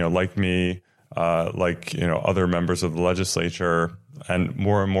people, like me, other members of the legislature, and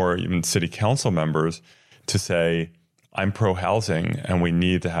more even city council members to say, I'm pro-housing and we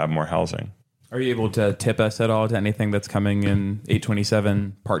need to have more housing. Are you able to tip us at all to anything that's coming in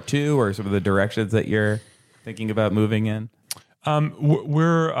 827 Part 2 or some of the directions that you're thinking about moving in?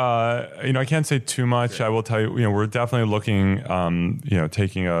 We're, I can't say too much. Sure. I will tell you, we're definitely looking,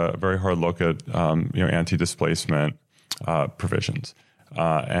 taking a very hard look at, anti-displacement provisions. We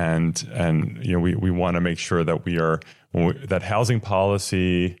want to make sure that that housing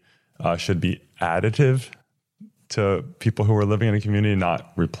policy should be additive to people who are living in a community,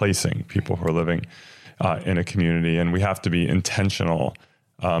 not replacing people who are living in a community. And we have to be intentional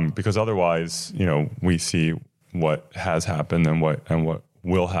because otherwise, we see what has happened and what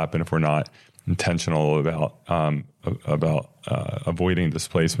will happen if we're not intentional about avoiding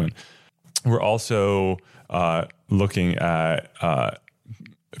displacement. We're also looking at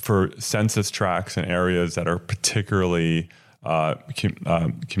for census tracts in areas that are particularly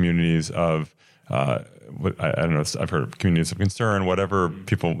communities of I don't know. I've heard of communities of concern, whatever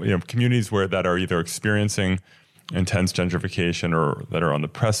people, communities that are either experiencing intense gentrification or that are on the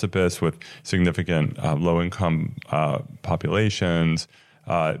precipice with significant low-income populations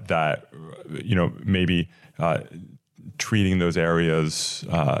that, maybe treating those areas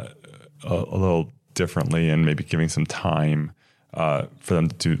a little differently and maybe giving some time for them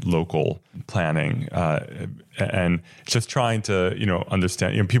to do local planning and just trying to,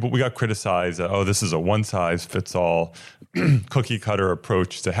 understand, we got criticized that, this is a one-size-fits-all cookie cutter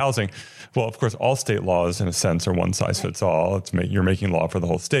approach to housing. Well, of course, all state laws, in a sense, are one size fits all. You're making law for the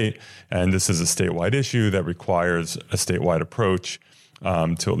whole state, and this is a statewide issue that requires a statewide approach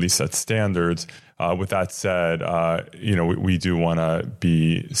to at least set standards. With that said, we do want to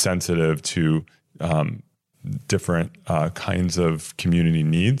be sensitive to different kinds of community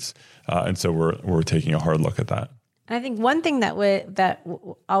needs, and so we're taking a hard look at that. And I think one thing that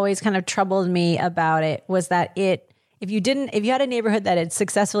always kind of troubled me about it was that if you had a neighborhood that had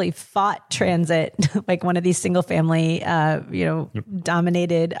successfully fought transit, like one of these single family,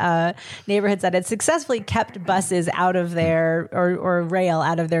 dominated neighborhoods that had successfully kept buses out of their or rail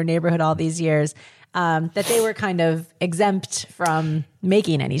out of their neighborhood all these years, that they were kind of exempt from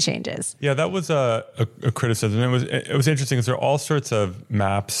making any changes. Yeah, that was a criticism. It was interesting because there are all sorts of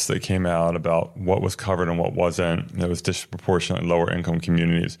maps that came out about what was covered and what wasn't. And it was disproportionately lower income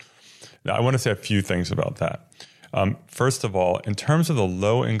communities. Now, I want to say a few things about that. First of all, in terms of the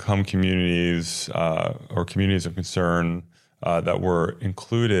low-income communities or communities of concern that were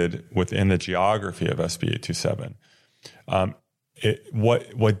included within the geography of SB 827,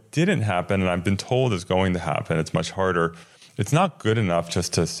 what didn't happen, and I've been told is going to happen, it's much harder. It's not good enough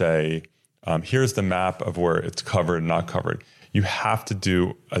just to say, here's the map of where it's covered and not covered. You have to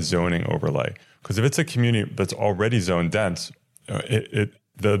do a zoning overlay. Because if it's a community that's already zone dense,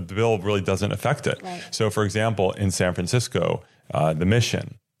 the bill really doesn't affect it. Right. So, for example, in San Francisco, the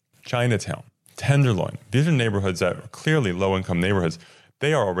Mission, Chinatown, Tenderloin, these are neighborhoods that are clearly low-income neighborhoods.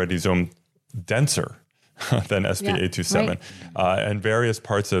 They are already zone denser than SB 827. And various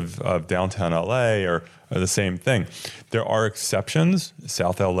parts of downtown LA are the same thing. There are exceptions.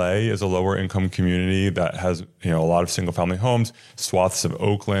 South LA is a lower income community that has a lot of single family homes, swaths of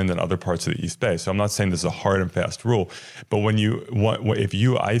Oakland and other parts of the East Bay. So I'm not saying this is a hard and fast rule, but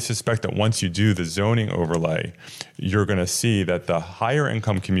I suspect that once you do the zoning overlay, you're going to see that the higher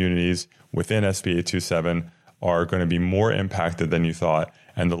income communities within SB 827 are going to be more impacted than you thought.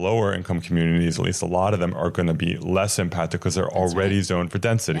 And the lower income communities, at least a lot of them, are going to be less impacted because they're already zoned for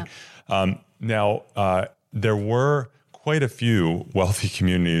density. Yeah. Now, there were quite a few wealthy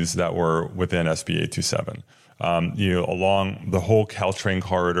communities that were within SB 827. Along the whole Caltrain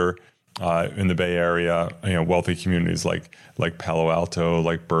corridor in the Bay Area, wealthy communities like Palo Alto,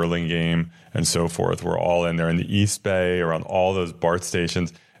 like Burlingame, and so forth were all in there. In the East Bay, around all those BART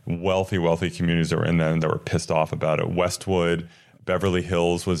stations, wealthy communities that were in there and that were pissed off about it. Westwood, Beverly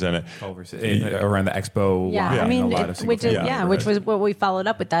Hills was in it. Around the Expo line. I mean, which was what we followed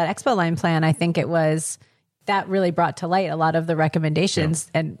up with that Expo line plan. I think it was that really brought to light a lot of the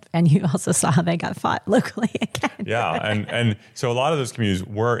recommendations, and you also saw how they got fought locally again. Yeah, and so a lot of those communities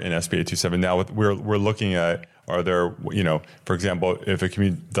were in SB 827. Now we're looking at, are there, for example, if a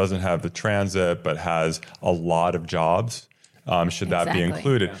community doesn't have the transit but has a lot of jobs, should that be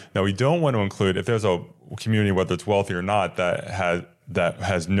included? Yeah. Now, we don't want to include, if there's a community, whether it's wealthy or not, that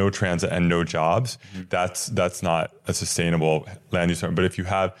has no transit and no jobs, that's not a sustainable land use. But if you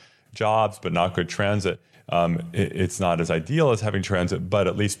have jobs but not good transit, it's not as ideal as having transit, but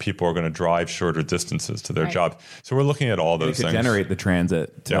at least people are going to drive shorter distances to their jobs. So we're looking at all those things. Generate the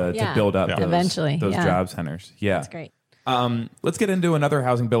transit to build up those job centers. Yeah. That's great. Let's get into another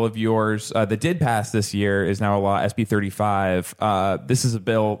housing bill of yours that did pass this year, is now a law, SB 35. This is a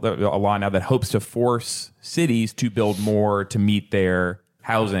law now that hopes to force cities to build more to meet their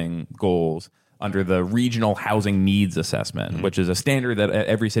housing goals under the regional housing needs assessment, which is a standard that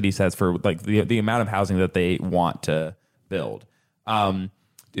every city sets for like the amount of housing that they want to build.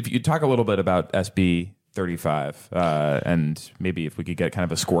 If you talk a little bit about SB 35, and maybe if we could get kind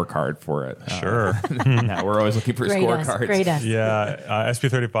of a scorecard for it. Sure. We're always looking for scorecards. SB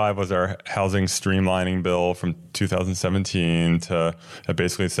 35 was our housing streamlining bill from 2017 it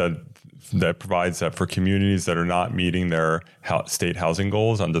basically said that provides that for communities that are not meeting their state housing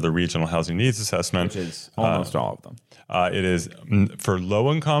goals under the regional housing needs assessment, which is almost all of them. It is for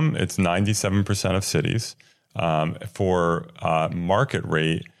low income, it's 97% of cities. For market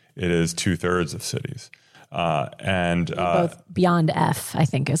rate, it is 2/3 of cities. Both beyond F, I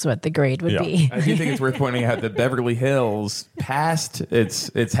think, is what the grade would be. I do think it's worth pointing out that Beverly Hills passed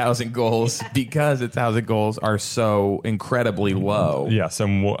its housing goals because its housing goals are so incredibly low. Yes,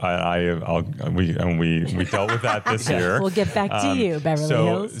 and we dealt with that this year. We'll get back to you, Beverly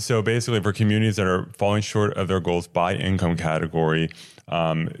Hills. So basically, for communities that are falling short of their goals by income category,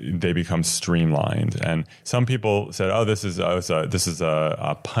 they become streamlined. And some people said, "Oh, this is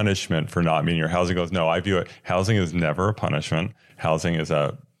a punishment for not meeting your housing goals." No, I view it. Housing is never a punishment. Housing is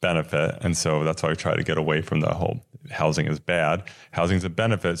a benefit, and so that's why we try to get away from the whole housing is bad. Housing is a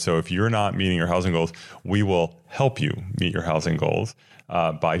benefit. So if you're not meeting your housing goals, we will help you meet your housing goals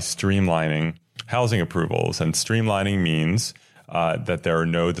by streamlining housing approvals. And streamlining means that there are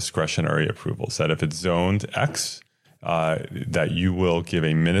no discretionary approvals. That if it's zoned X, that you will give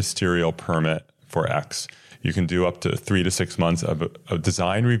a ministerial permit for X. You can do up to 3 to 6 months of a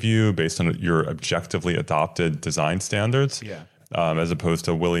design review based on your objectively adopted design standards, as opposed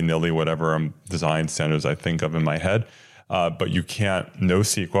to willy-nilly whatever design standards I think of in my head. But you can't, no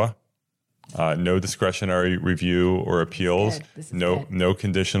CEQA, no discretionary review or appeals, no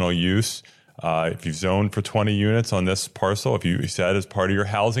conditional use. If you've zoned for 20 units on this parcel, if you said as part of your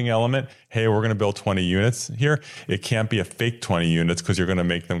housing element, hey, we're going to build 20 units here, it can't be a fake 20 units because you're going to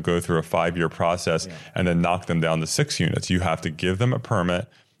make them go through a 5-year process and then knock them down to 6 units. You have to give them a permit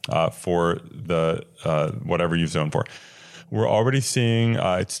for the whatever you've zoned for. We're already seeing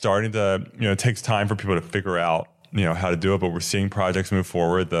it's starting to, it takes time for people to figure out, how to do it, but we're seeing projects move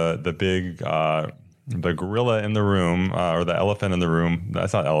forward. The big the gorilla in the room, or the elephant in the room,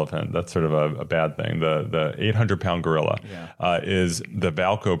 that's not elephant, that's sort of a bad thing. The 800-pound gorilla is the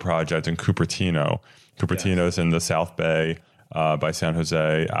Valco project in Cupertino. Cupertino's in the South Bay by San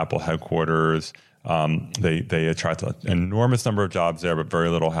Jose, Apple headquarters. They attract an enormous number of jobs there, but very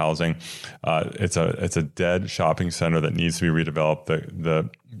little housing. It's a dead shopping center that needs to be redeveloped.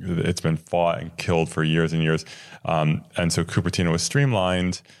 It's been fought and killed for years and years. And so Cupertino was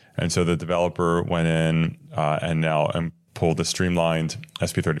streamlined. And so the developer went in and pulled a streamlined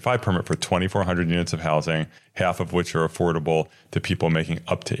SB 35 permit for 2,400 units of housing, half of which are affordable to people making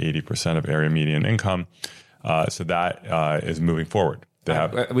up to 80% of area median income. So that is moving forward.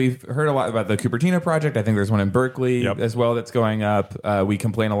 We've heard a lot about the Cupertino project. I think there's one in Berkeley as well that's going up. We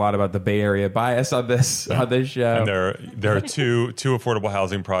complain a lot about the Bay Area bias on this show. And there are two affordable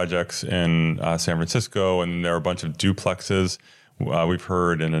housing projects in San Francisco, and there are a bunch of duplexes. We've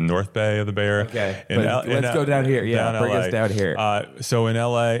heard in the North Bay of the Bay Area. Okay, let's go down here. Yeah, bring us down here. So in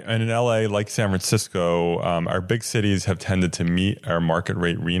LA, like San Francisco, our big cities have tended to meet our market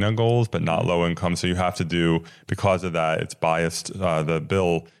rate RENA goals, but not low income. So you have to do, because of that, it's biased. The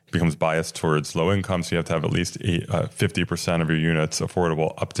bill becomes biased towards low income. So you have to have at least 50% of your units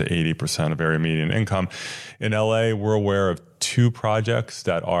affordable, up to 80% of area median income. In LA, we're aware of two projects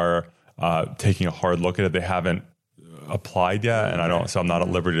that are taking a hard look at it. They haven't applied yet, and so I'm not at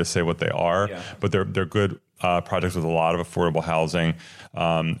liberty to say what they are, but they're good projects with a lot of affordable housing,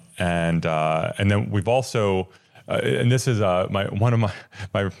 and then we've also, and this is a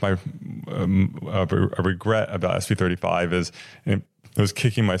regret about SB 35 is I was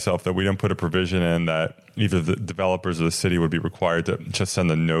kicking myself that we didn't put a provision in that either the developers or the city would be required to just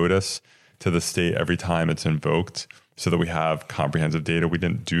send a notice to the state every time it's invoked, so that we have comprehensive data. We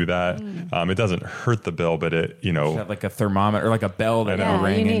didn't do that. It doesn't hurt the bill, but it, have like a thermometer or like a bell that will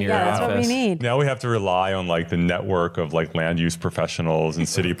ring in your office. That's what we need. Now we have to rely on like the network of like land use professionals and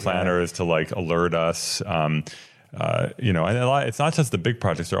city planners to like alert us. And it's not just the big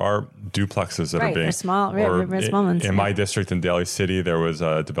projects. There are duplexes that are being small ones. In my district in Daly City, there was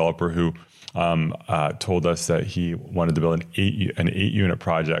a developer who told us that he wanted to build an 8-unit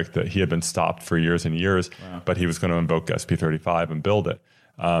project that he had been stopped for years and years, but he was going to invoke SB 35 and build it.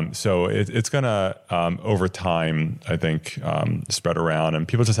 So it's going to, over time, I think, spread around, and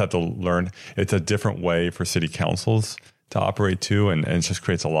people just have to learn it's a different way for city councils to operate too, and it just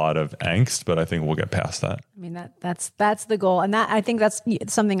creates a lot of angst, but I think we'll get past that. I mean, that's the goal. And that, I think that's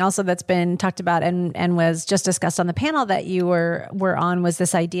something also that's been talked about and was just discussed on the panel that you were on, was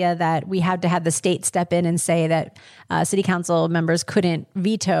this idea that we had to have the state step in and say that city council members couldn't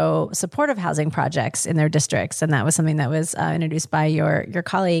veto supportive housing projects in their districts. And that was something that was introduced by your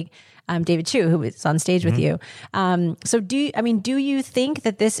colleague, David Chu, who was on stage with you. So do you think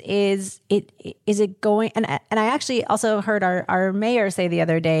that this is it going, and I actually also heard our mayor say the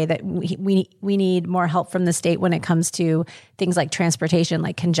other day that we need more help from the state when it comes to things like transportation,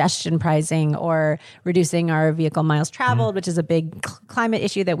 like congestion pricing or reducing our vehicle miles traveled, which is a big climate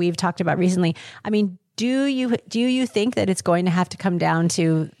issue that we've talked about recently. I mean, do you think that it's going to have to come down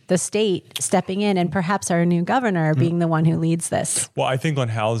to the state stepping in and perhaps our new governor being the one who leads this? Well, I think on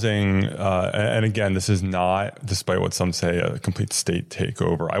housing, and again, this is not, despite what some say, a complete state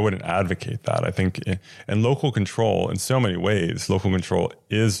takeover. I wouldn't advocate that. I think in local control, in so many ways, local control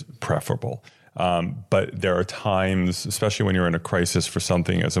is preferable. But there are times, especially when you're in a crisis for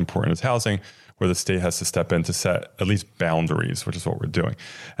something as important as housing, where the state has to step in to set at least boundaries, which is what we're doing.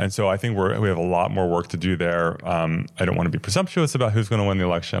 And so I think we have a lot more work to do there. I don't want to be presumptuous about who's going to win the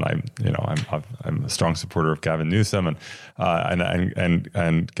election. I'm a strong supporter of Gavin Newsom,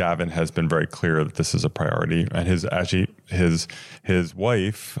 and Gavin has been very clear that this is a priority. And his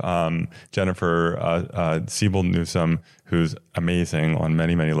wife, Jennifer Siebel Newsom, who's amazing on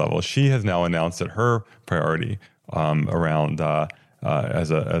many, many levels, she has now announced that her priority around as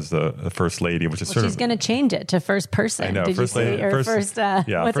the first lady, which is sort of, she's going to change it to first person. I know, Did first you lady, see? Or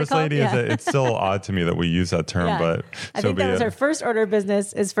first lady is it's still odd to me that we use that term, but I think that was her first order of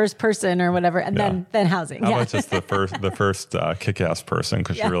business is first person or whatever, and then housing. How about just the first kick-ass person,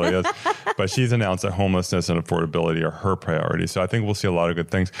 because she really is. But she's announced that homelessness and affordability are her priorities. So I think we'll see a lot of good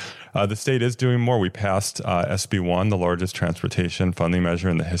things. The state is doing more. We passed SB1, the largest transportation funding measure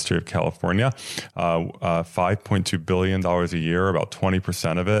in the history of California, $5.2 billion a year, about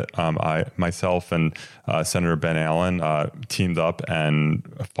 20% of it. Myself and Senator Ben Allen teamed up and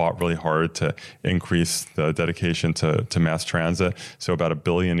fought really hard to increase the dedication to mass transit. So about $1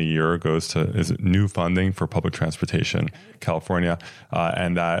 billion a year goes to new funding for public transportation, California.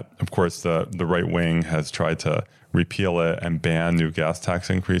 And that, of course, the right wing has tried to repeal it and ban new gas tax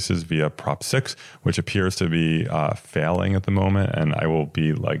increases via Prop 6, which appears to be failing at the moment. And I will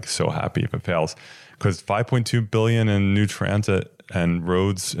be so happy if it fails, because $5.2 billion in new transit and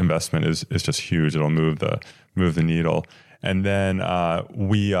roads investment is just huge. It'll move the needle. And then I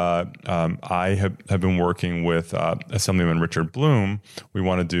have been working with Assemblyman Richard Bloom. We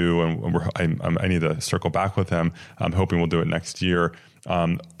want to do, and I need to circle back with him. I'm hoping we'll do it next year.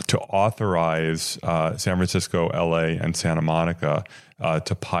 to authorize San Francisco, LA, and Santa Monica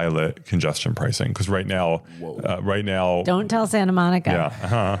to pilot congestion pricing. Because right now, Don't tell Santa Monica.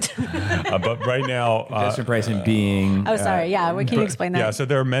 Yeah, but right now, Congestion pricing being... Oh, sorry. Can you explain that? Yeah, so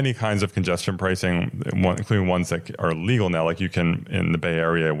there are many kinds of congestion pricing, including ones that are legal now. Like you can, in the Bay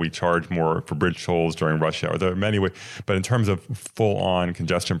Area, we charge more for bridge tolls during rush hour. There are many ways, but in terms of full-on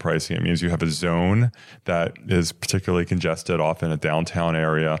congestion pricing, it means you have a zone that is particularly congested, often a downtown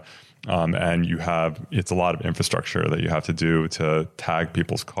area. And it's a lot of infrastructure that you have to do to tag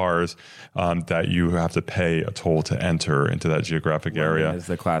people's cars, that you have to pay a toll to enter into that geographic area. London is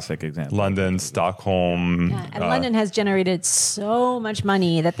the classic example. London, Stockholm. Yeah, and London has generated so much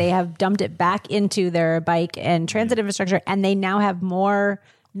money that they have dumped it back into their bike and transit infrastructure, and they now have more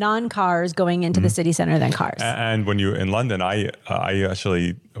non-cars going into the city center than cars. And when you in London, I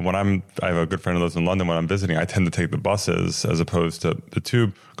actually, I have a good friend who lives in London. When I'm visiting, I tend to take the buses as opposed to the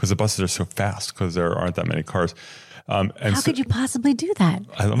tube because the buses are so fast because there aren't that many cars. How could you possibly do that?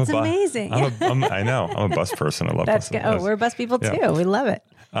 It's amazing. I know. I'm a bus person. I love buses. We're bus people too. Yeah. We love it.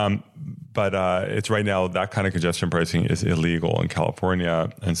 But it's right now that kind of congestion pricing is illegal in California,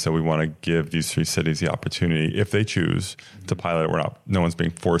 and so we want to give these three cities the opportunity, if they choose, to pilot it. No one's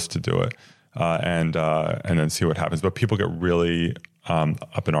being forced to do it, and then see what happens. But people get really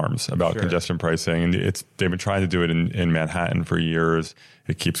up in arms about congestion pricing, and they've been trying to do it in Manhattan for years.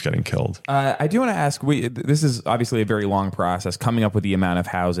 It keeps getting killed. I do want to ask, this is obviously a very long process, coming up with the amount of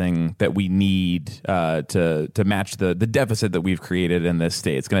housing that we need to match the deficit that we've created in this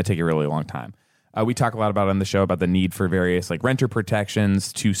state. It's going to take a really long time. We talk a lot about on the show about the need for various like renter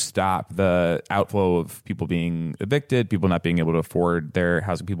protections to stop the outflow of people being evicted, people not being able to afford their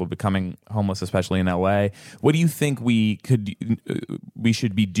housing, people becoming homeless, especially in LA. What do you think we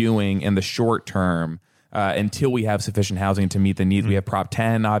should be doing in the short term until we have sufficient housing to meet the needs? We have Prop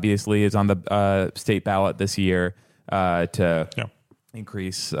 10, obviously, is on the state ballot this year to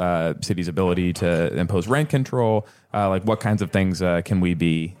increase cities' ability to impose rent control. Like what kinds of things can we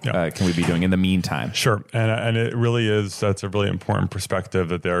be doing in the meantime? Sure, and it really is. That's a really important perspective.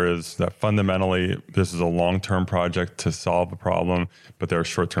 That fundamentally this is a long-term project to solve the problem, but there are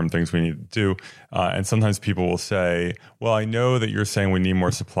short-term things we need to do. And sometimes people will say, "Well, I know that you're saying we need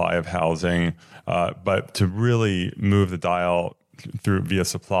more supply of housing, but to really move the dial via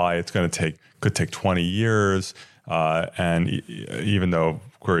supply, it's could take 20 years." And even though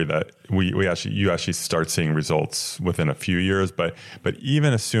query that you actually start seeing results within a few years, but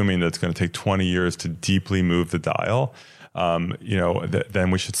even assuming that it's going to take 20 years to deeply move the dial,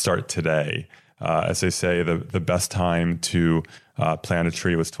 then we should start today. As they say, the best time to plant a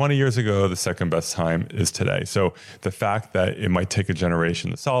tree was 20 years ago. The second best time is today. So the fact that it might take a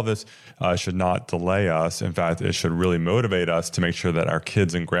generation to solve this should not delay us. In fact, it should really motivate us to make sure that our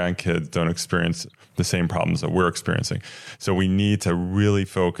kids and grandkids don't experience the same problems that we're experiencing. So we need to really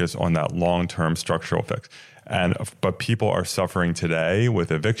focus on that long-term structural fix. But people are suffering today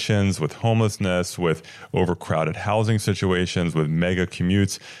with evictions, with homelessness, with overcrowded housing situations, with mega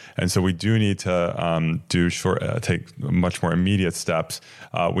commutes. And so we do need to take much more immediate steps.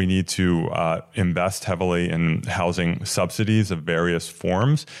 We need to invest heavily in housing subsidies of various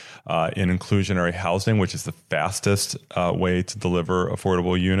forms, in inclusionary housing, which is the fastest way to deliver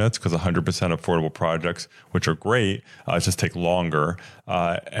affordable units, because 100% affordable projects, which are great, just take longer.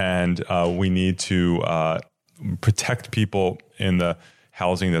 And we need to protect people in the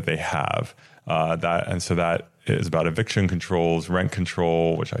housing that they have. So that is about eviction controls, rent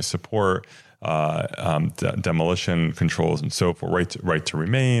control, which I support, demolition controls, and so forth, right to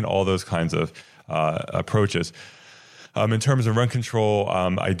remain, all those kinds of approaches. In terms of rent control,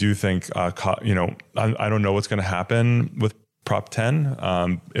 I do think, I don't know what's going to happen with Prop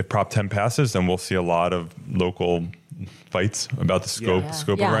 10. If Prop 10 passes, then we'll see a lot of local fights about the scope of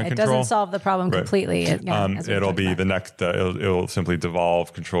rent control. It doesn't solve the problem completely. It'll be the next. It'll simply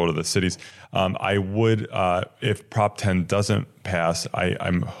devolve control to the cities. I would, if Prop 10 doesn't pass,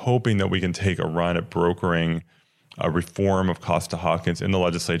 I'm hoping that we can take a run at brokering a reform of Costa-Hawkins in the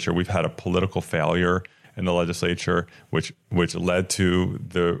legislature. We've had a political failure in the legislature, which led to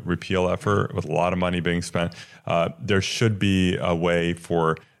the repeal effort with a lot of money being spent. There should be a way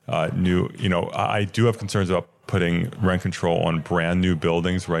for new. I do have concerns about putting rent control on brand new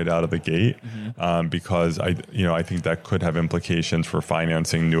buildings right out of the gate, because I think that could have implications for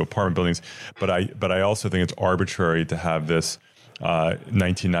financing new apartment buildings. But I also think it's arbitrary to have this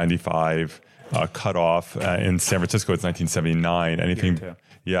 1995 cutoff. In San Francisco, it's 1979. Anything,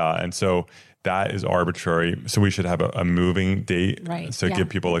 and so that is arbitrary. So we should have a moving date, right? So give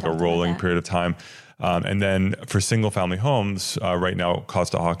people like a rolling period of time. And then for single-family homes, right now,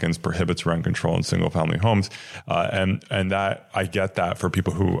 Costa-Hawkins prohibits rent control in single-family homes, and that I get that for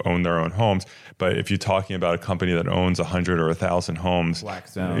people who own their own homes. But if you're talking about a company that owns 100 or 1,000 homes,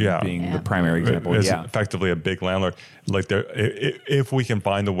 Blackstone being the primary example, is effectively a big landlord. Like, if we can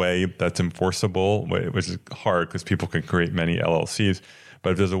find a way that's enforceable, which is hard because people can create many LLCs,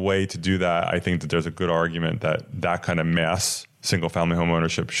 but if there's a way to do that, I think that there's a good argument that that kind of mass single-family home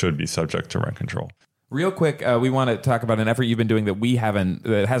ownership should be subject to rent control. Real quick, we want to talk about an effort you've been doing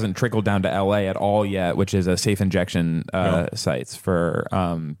that hasn't trickled down to LA at all yet, which is a safe injection sites for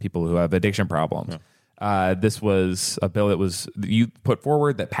people who have addiction problems. Yeah. This was a bill that you put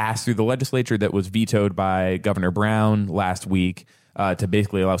forward that passed through the legislature that was vetoed by Governor Brown last week to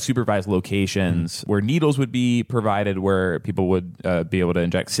basically allow supervised locations where needles would be provided, where people would be able to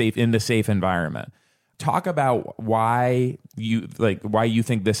inject in the safe environment. Talk about why you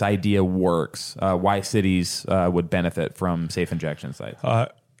think this idea works, why cities would benefit from safe injection sites.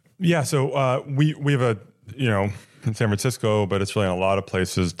 So we have in San Francisco, but it's really in a lot of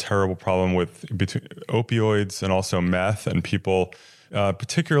places, terrible problem between opioids and also meth, and people,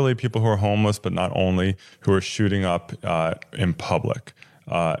 particularly people who are homeless, but not only, who are shooting up in public,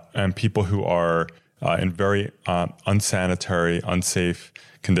 and people who are in very unsanitary, unsafe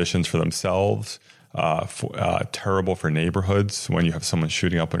conditions for themselves. Terrible for neighborhoods when you have someone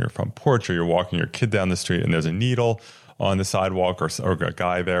shooting up on your front porch, or you're walking your kid down the street and there's a needle on the sidewalk, or a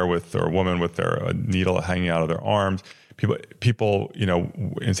guy there or a woman with their needle hanging out of their arms. People,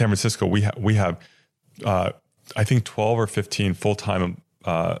 in San Francisco, we have I think 12 or 15 full-time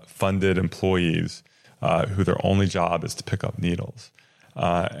funded employees who their only job is to pick up needles,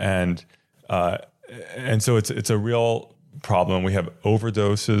 and so it's a real problem. We have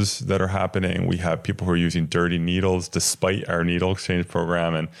overdoses that are happening. We have people who are using dirty needles despite our needle exchange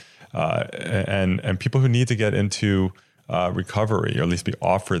program, and people who need to get into recovery, or at least be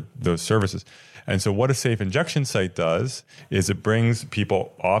offered those services. And so what a safe injection site does is it brings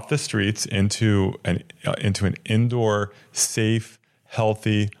people off the streets into an indoor, safe,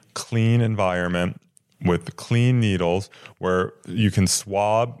 healthy, clean environment with clean needles where you can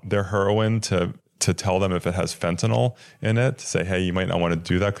swab their heroin to tell them if it has fentanyl in it, to say, hey, you might not want to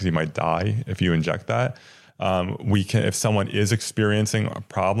do that because you might die if you inject that. If someone is experiencing a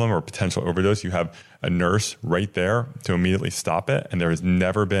problem or potential overdose, you have a nurse right there to immediately stop it. And there has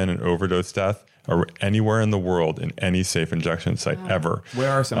never been an overdose death or anywhere in the world in any safe injection site ever.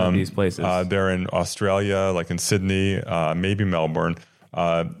 Where are some of these places? They're in Australia, like in Sydney, maybe Melbourne,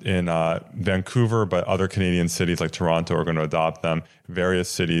 in Vancouver, but other Canadian cities like Toronto are going to adopt them. Various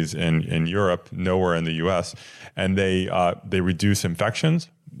cities in Europe, nowhere in the U.S., and they reduce infections.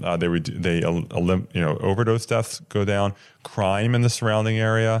 Overdose deaths go down. Crime in the surrounding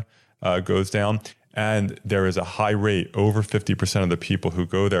area goes down. And there is a high rate, over 50% of the people who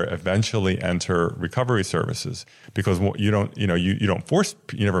go there eventually enter recovery services, because you don't force,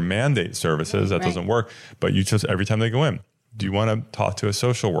 you never mandate services. That doesn't work. But you just, every time they go in, do you want to talk to a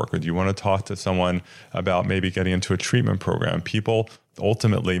social worker? Do you want to talk to someone about maybe getting into a treatment program? People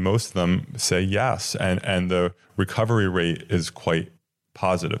ultimately, most of them say yes. And the recovery rate is quite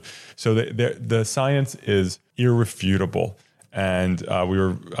positive. So the science is irrefutable. And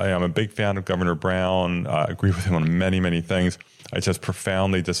I am a big fan of Governor Brown. I agree with him on many, many things. I just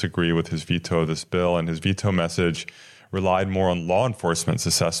profoundly disagree with his veto of this bill, and his veto message relied more on law enforcement's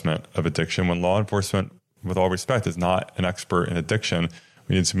assessment of addiction, when law enforcement, with all respect, is not an expert in addiction.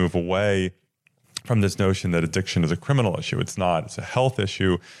 We need to move away from this notion that addiction is a criminal issue. It's not. It's a health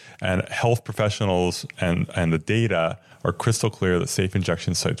issue, and health professionals and the data are crystal clear that safe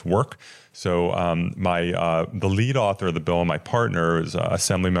injection sites work. So the lead author of the bill and my partner is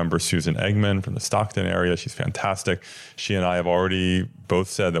Assemblymember Susan Eggman from the Stockton area. She's fantastic. She and I have already both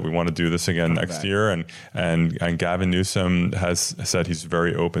said that we want to do this again next year, and Gavin Newsom has said he's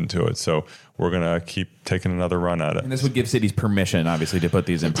very open to it. So we're going to keep taking another run at it. And this would give cities permission, obviously, to put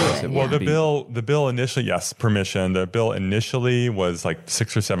these in place. Well, the bill initially, yes, permission. The bill initially was like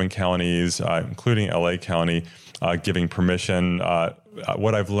 6 or 7 counties, including LA County, giving permission.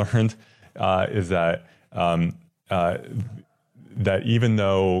 What I've learned is that that even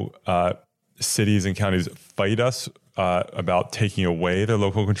though cities and counties fight us about taking away their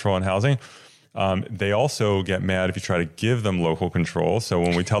local control on housing, they also get mad if you try to give them local control. So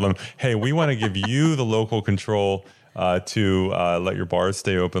when we tell them, hey, we want to give you the local control to let your bars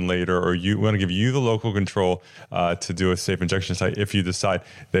stay open later, or you want to give you the local control to do a safe injection site if you decide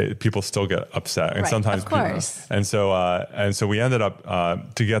that people still get upset. And Right, sometimes of course. and so we ended up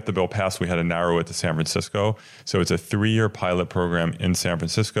to get the bill passed, we had to narrow it to San Francisco. So it's a 3-year pilot program in San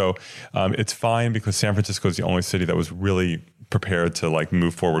Francisco. It's fine because San Francisco is the only city that was really prepared to like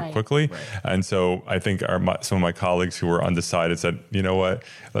move forward quickly. Right. And so I think some of my colleagues who were undecided said, you know what,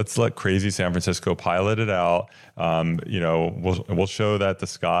 let's let crazy San Francisco pilot it out. We'll show that the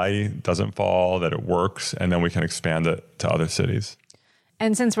sky doesn't fall, that it works, and then we can expand it to other cities.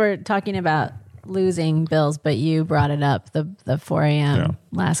 And since we're talking about losing bills, but you brought it up, the 4 a.m.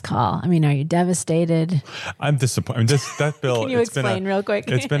 last call. I mean, are you devastated? I'm disappointed. That bill. Can you explain real quick?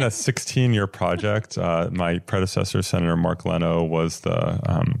 It's been a 16-year project. My predecessor, Senator Mark Leno, was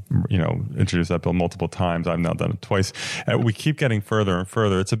introduced that bill multiple times. I've now done it twice. We keep getting further and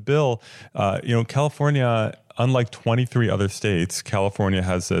further. It's a bill. California, unlike 23 other states, California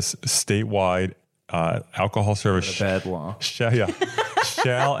has this statewide alcohol service bad law. Shall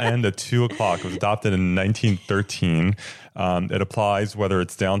end at 2:00. It was adopted in 1913. It applies whether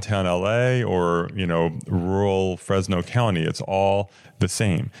it's downtown LA or rural Fresno County. It's all the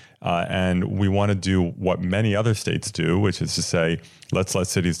same. And we want to do what many other states do, which is to say, let's let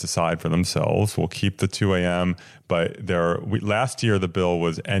cities decide for themselves. We'll keep the 2 a.m. But last year, the bill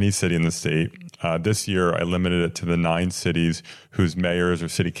was any city in the state. This year, I limited it to the 9 cities whose mayors or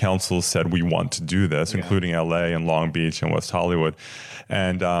city councils said we want to do this, including LA and Long Beach and West Hollywood.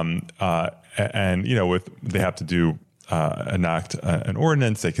 And they have to do enact an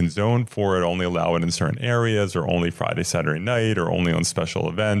ordinance. They can zone for it, only allow it in certain areas, or only Friday, Saturday night, or only on special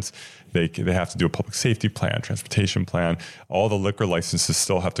events. They have to do a public safety plan, transportation plan. All the liquor licenses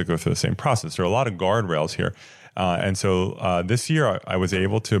still have to go through the same process. There are a lot of guardrails here. And so this year I was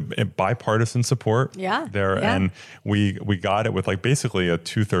able to bipartisan support there. And we got it with basically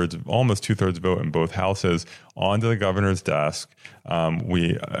almost two-thirds vote in both houses onto the governor's desk.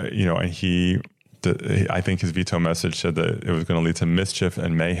 I think his veto message said that it was going to lead to mischief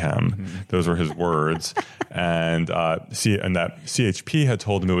and mayhem. Mm-hmm. Those were his words. And that CHP had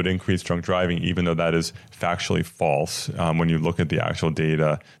told him it would increase drunk driving, even though that is factually false. When you look at the actual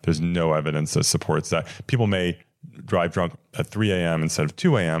data, there's no evidence that supports that. People may drive drunk at 3 a.m. instead of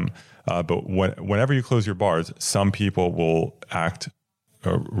 2 a.m., but whenever you close your bars, some people will act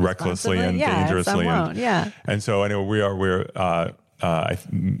recklessly and dangerously. And so anyway,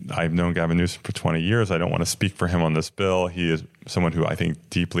 I've known Gavin Newsom for 20 years. I don't want to speak for him on this bill. He is someone who I think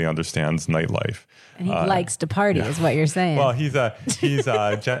deeply understands nightlife. And he likes to party, is what you're saying. Well,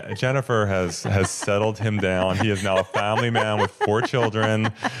 Jennifer has settled him down. He is now a family man with 4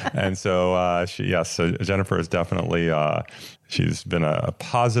 children, and so so Jennifer is definitely. She's been a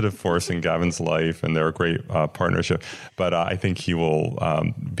positive force in Gavin's life, and they're a great partnership. But I think he will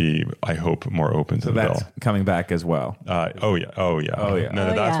be, I hope, more open to the bill. That's coming back as well. Oh yeah.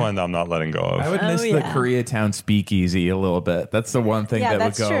 No, that's one I'm not letting go of. I would miss the Koreatown speakeasy a little bit. That's the one thing that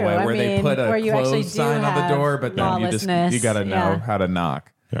would go away, where they put a closed sign on the door, but then you got to know how to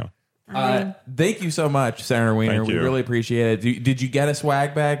knock. Yeah. Thank you so much, Senator Wiener. We really appreciate it. Did you get a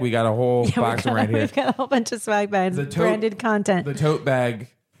swag bag? We got a whole box right here. We've got a whole bunch of swag bags, branded content. The tote bag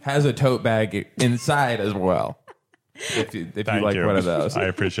has a tote bag inside as well. If you like one of those. I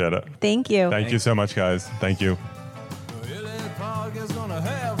appreciate it. Thank you. Thank you so much, guys. Thank you.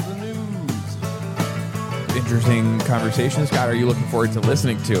 Interesting conversation, Scott. Are you looking forward to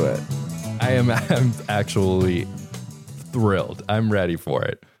listening to it? I'm actually thrilled. I'm ready for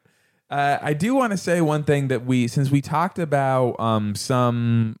it. I do want to say one thing that since we talked about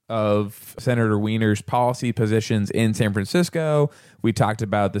some of Senator Wiener's policy positions in San Francisco, we talked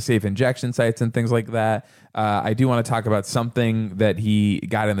about the safe injection sites and things like that. I do want to talk about something that he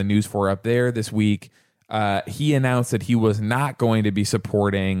got in the news for up there this week. He announced that he was not going to be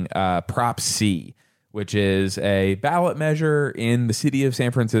supporting Prop C, which is a ballot measure in the city of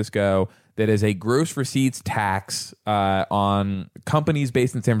San Francisco that is a gross receipts tax on companies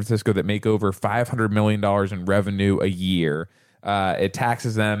based in San Francisco that make over $500 million in revenue a year. It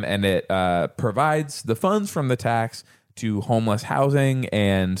taxes them, and it provides the funds from the tax to homeless housing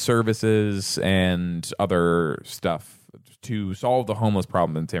and services and other stuff to solve the homeless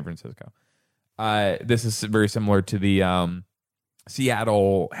problem in San Francisco. This is very similar to the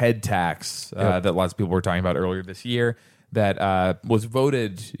Seattle head tax that lots of people were talking about earlier this year that was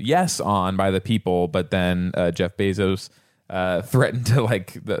voted yes on by the people, but then Jeff Bezos threatened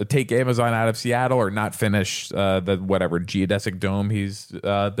to take Amazon out of Seattle or not finish the whatever geodesic dome he's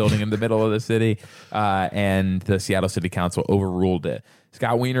building in the middle of the city, and the Seattle City Council overruled it.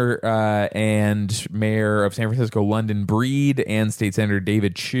 Scott Wiener and Mayor of San Francisco London Breed and State Senator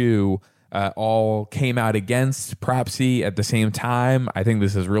David Chu all came out against Prop C at the same time. I think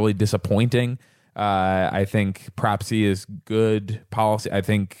this is really disappointing. I think Prop C is good policy. I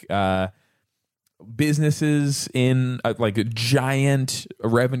think businesses in giant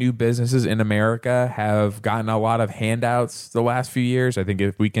revenue businesses in America have gotten a lot of handouts the last few years. I think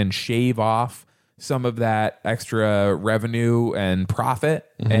if we can shave off some of that extra revenue and profit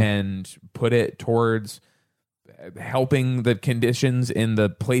and put it towards helping the conditions in the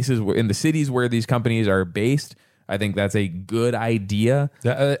places in the cities where these companies are based, I think that's a good idea.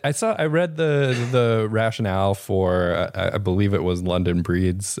 I read the rationale for I believe it was London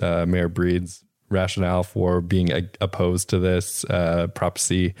Breed's Mayor Breed's rationale for being opposed to this Prop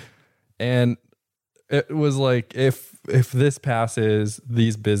C, and it was like if this passes,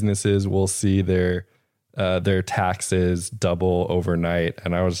 these businesses will see their taxes double overnight,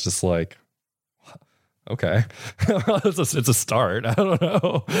 and I was just like, okay, it's a start. I don't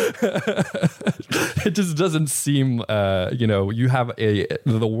know. It just doesn't seem, you have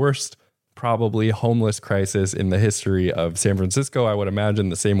the worst probably homeless crisis in the history of San Francisco. I would imagine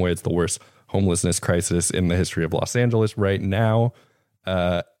the same way it's the worst homelessness crisis in the history of Los Angeles right now.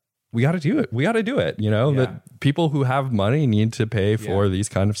 We got to do it. That people who have money need to pay for these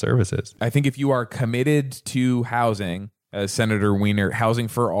kind of services. I think if you are committed to housing, as Senator Wiener, housing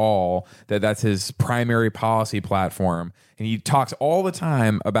for all, that's his primary policy platform. And he talks all the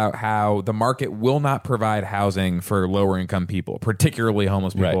time about how the market will not provide housing for lower income people, particularly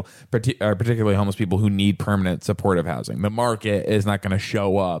homeless people, particularly homeless people who need permanent supportive housing. The market is not going to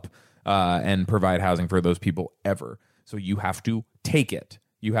show up and provide housing for those people ever. So you have to take it.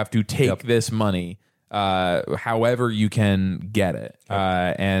 You have to take this money however you can get it.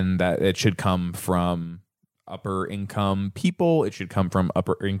 And that it should come from upper income people. It should come from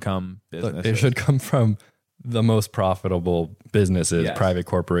upper income businesses. It should come from the most profitable businesses, private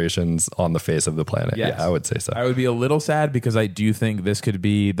corporations on the face of the planet. Yes. Yeah, I would say so. I would be a little sad because I do think this could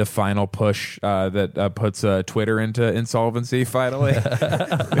be the final push that puts Twitter into insolvency finally.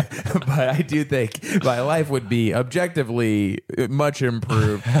 But I do think my life would be objectively much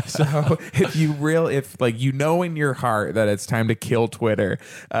improved. So if you know in your heart that it's time to kill Twitter,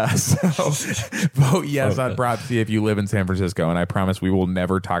 so vote yes on Prop C if you live in San Francisco. And I promise we will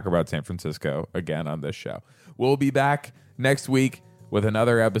never talk about San Francisco again on this show. We'll be back next week with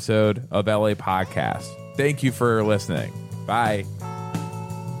another episode of LA Podcast. Thank you for listening. Bye.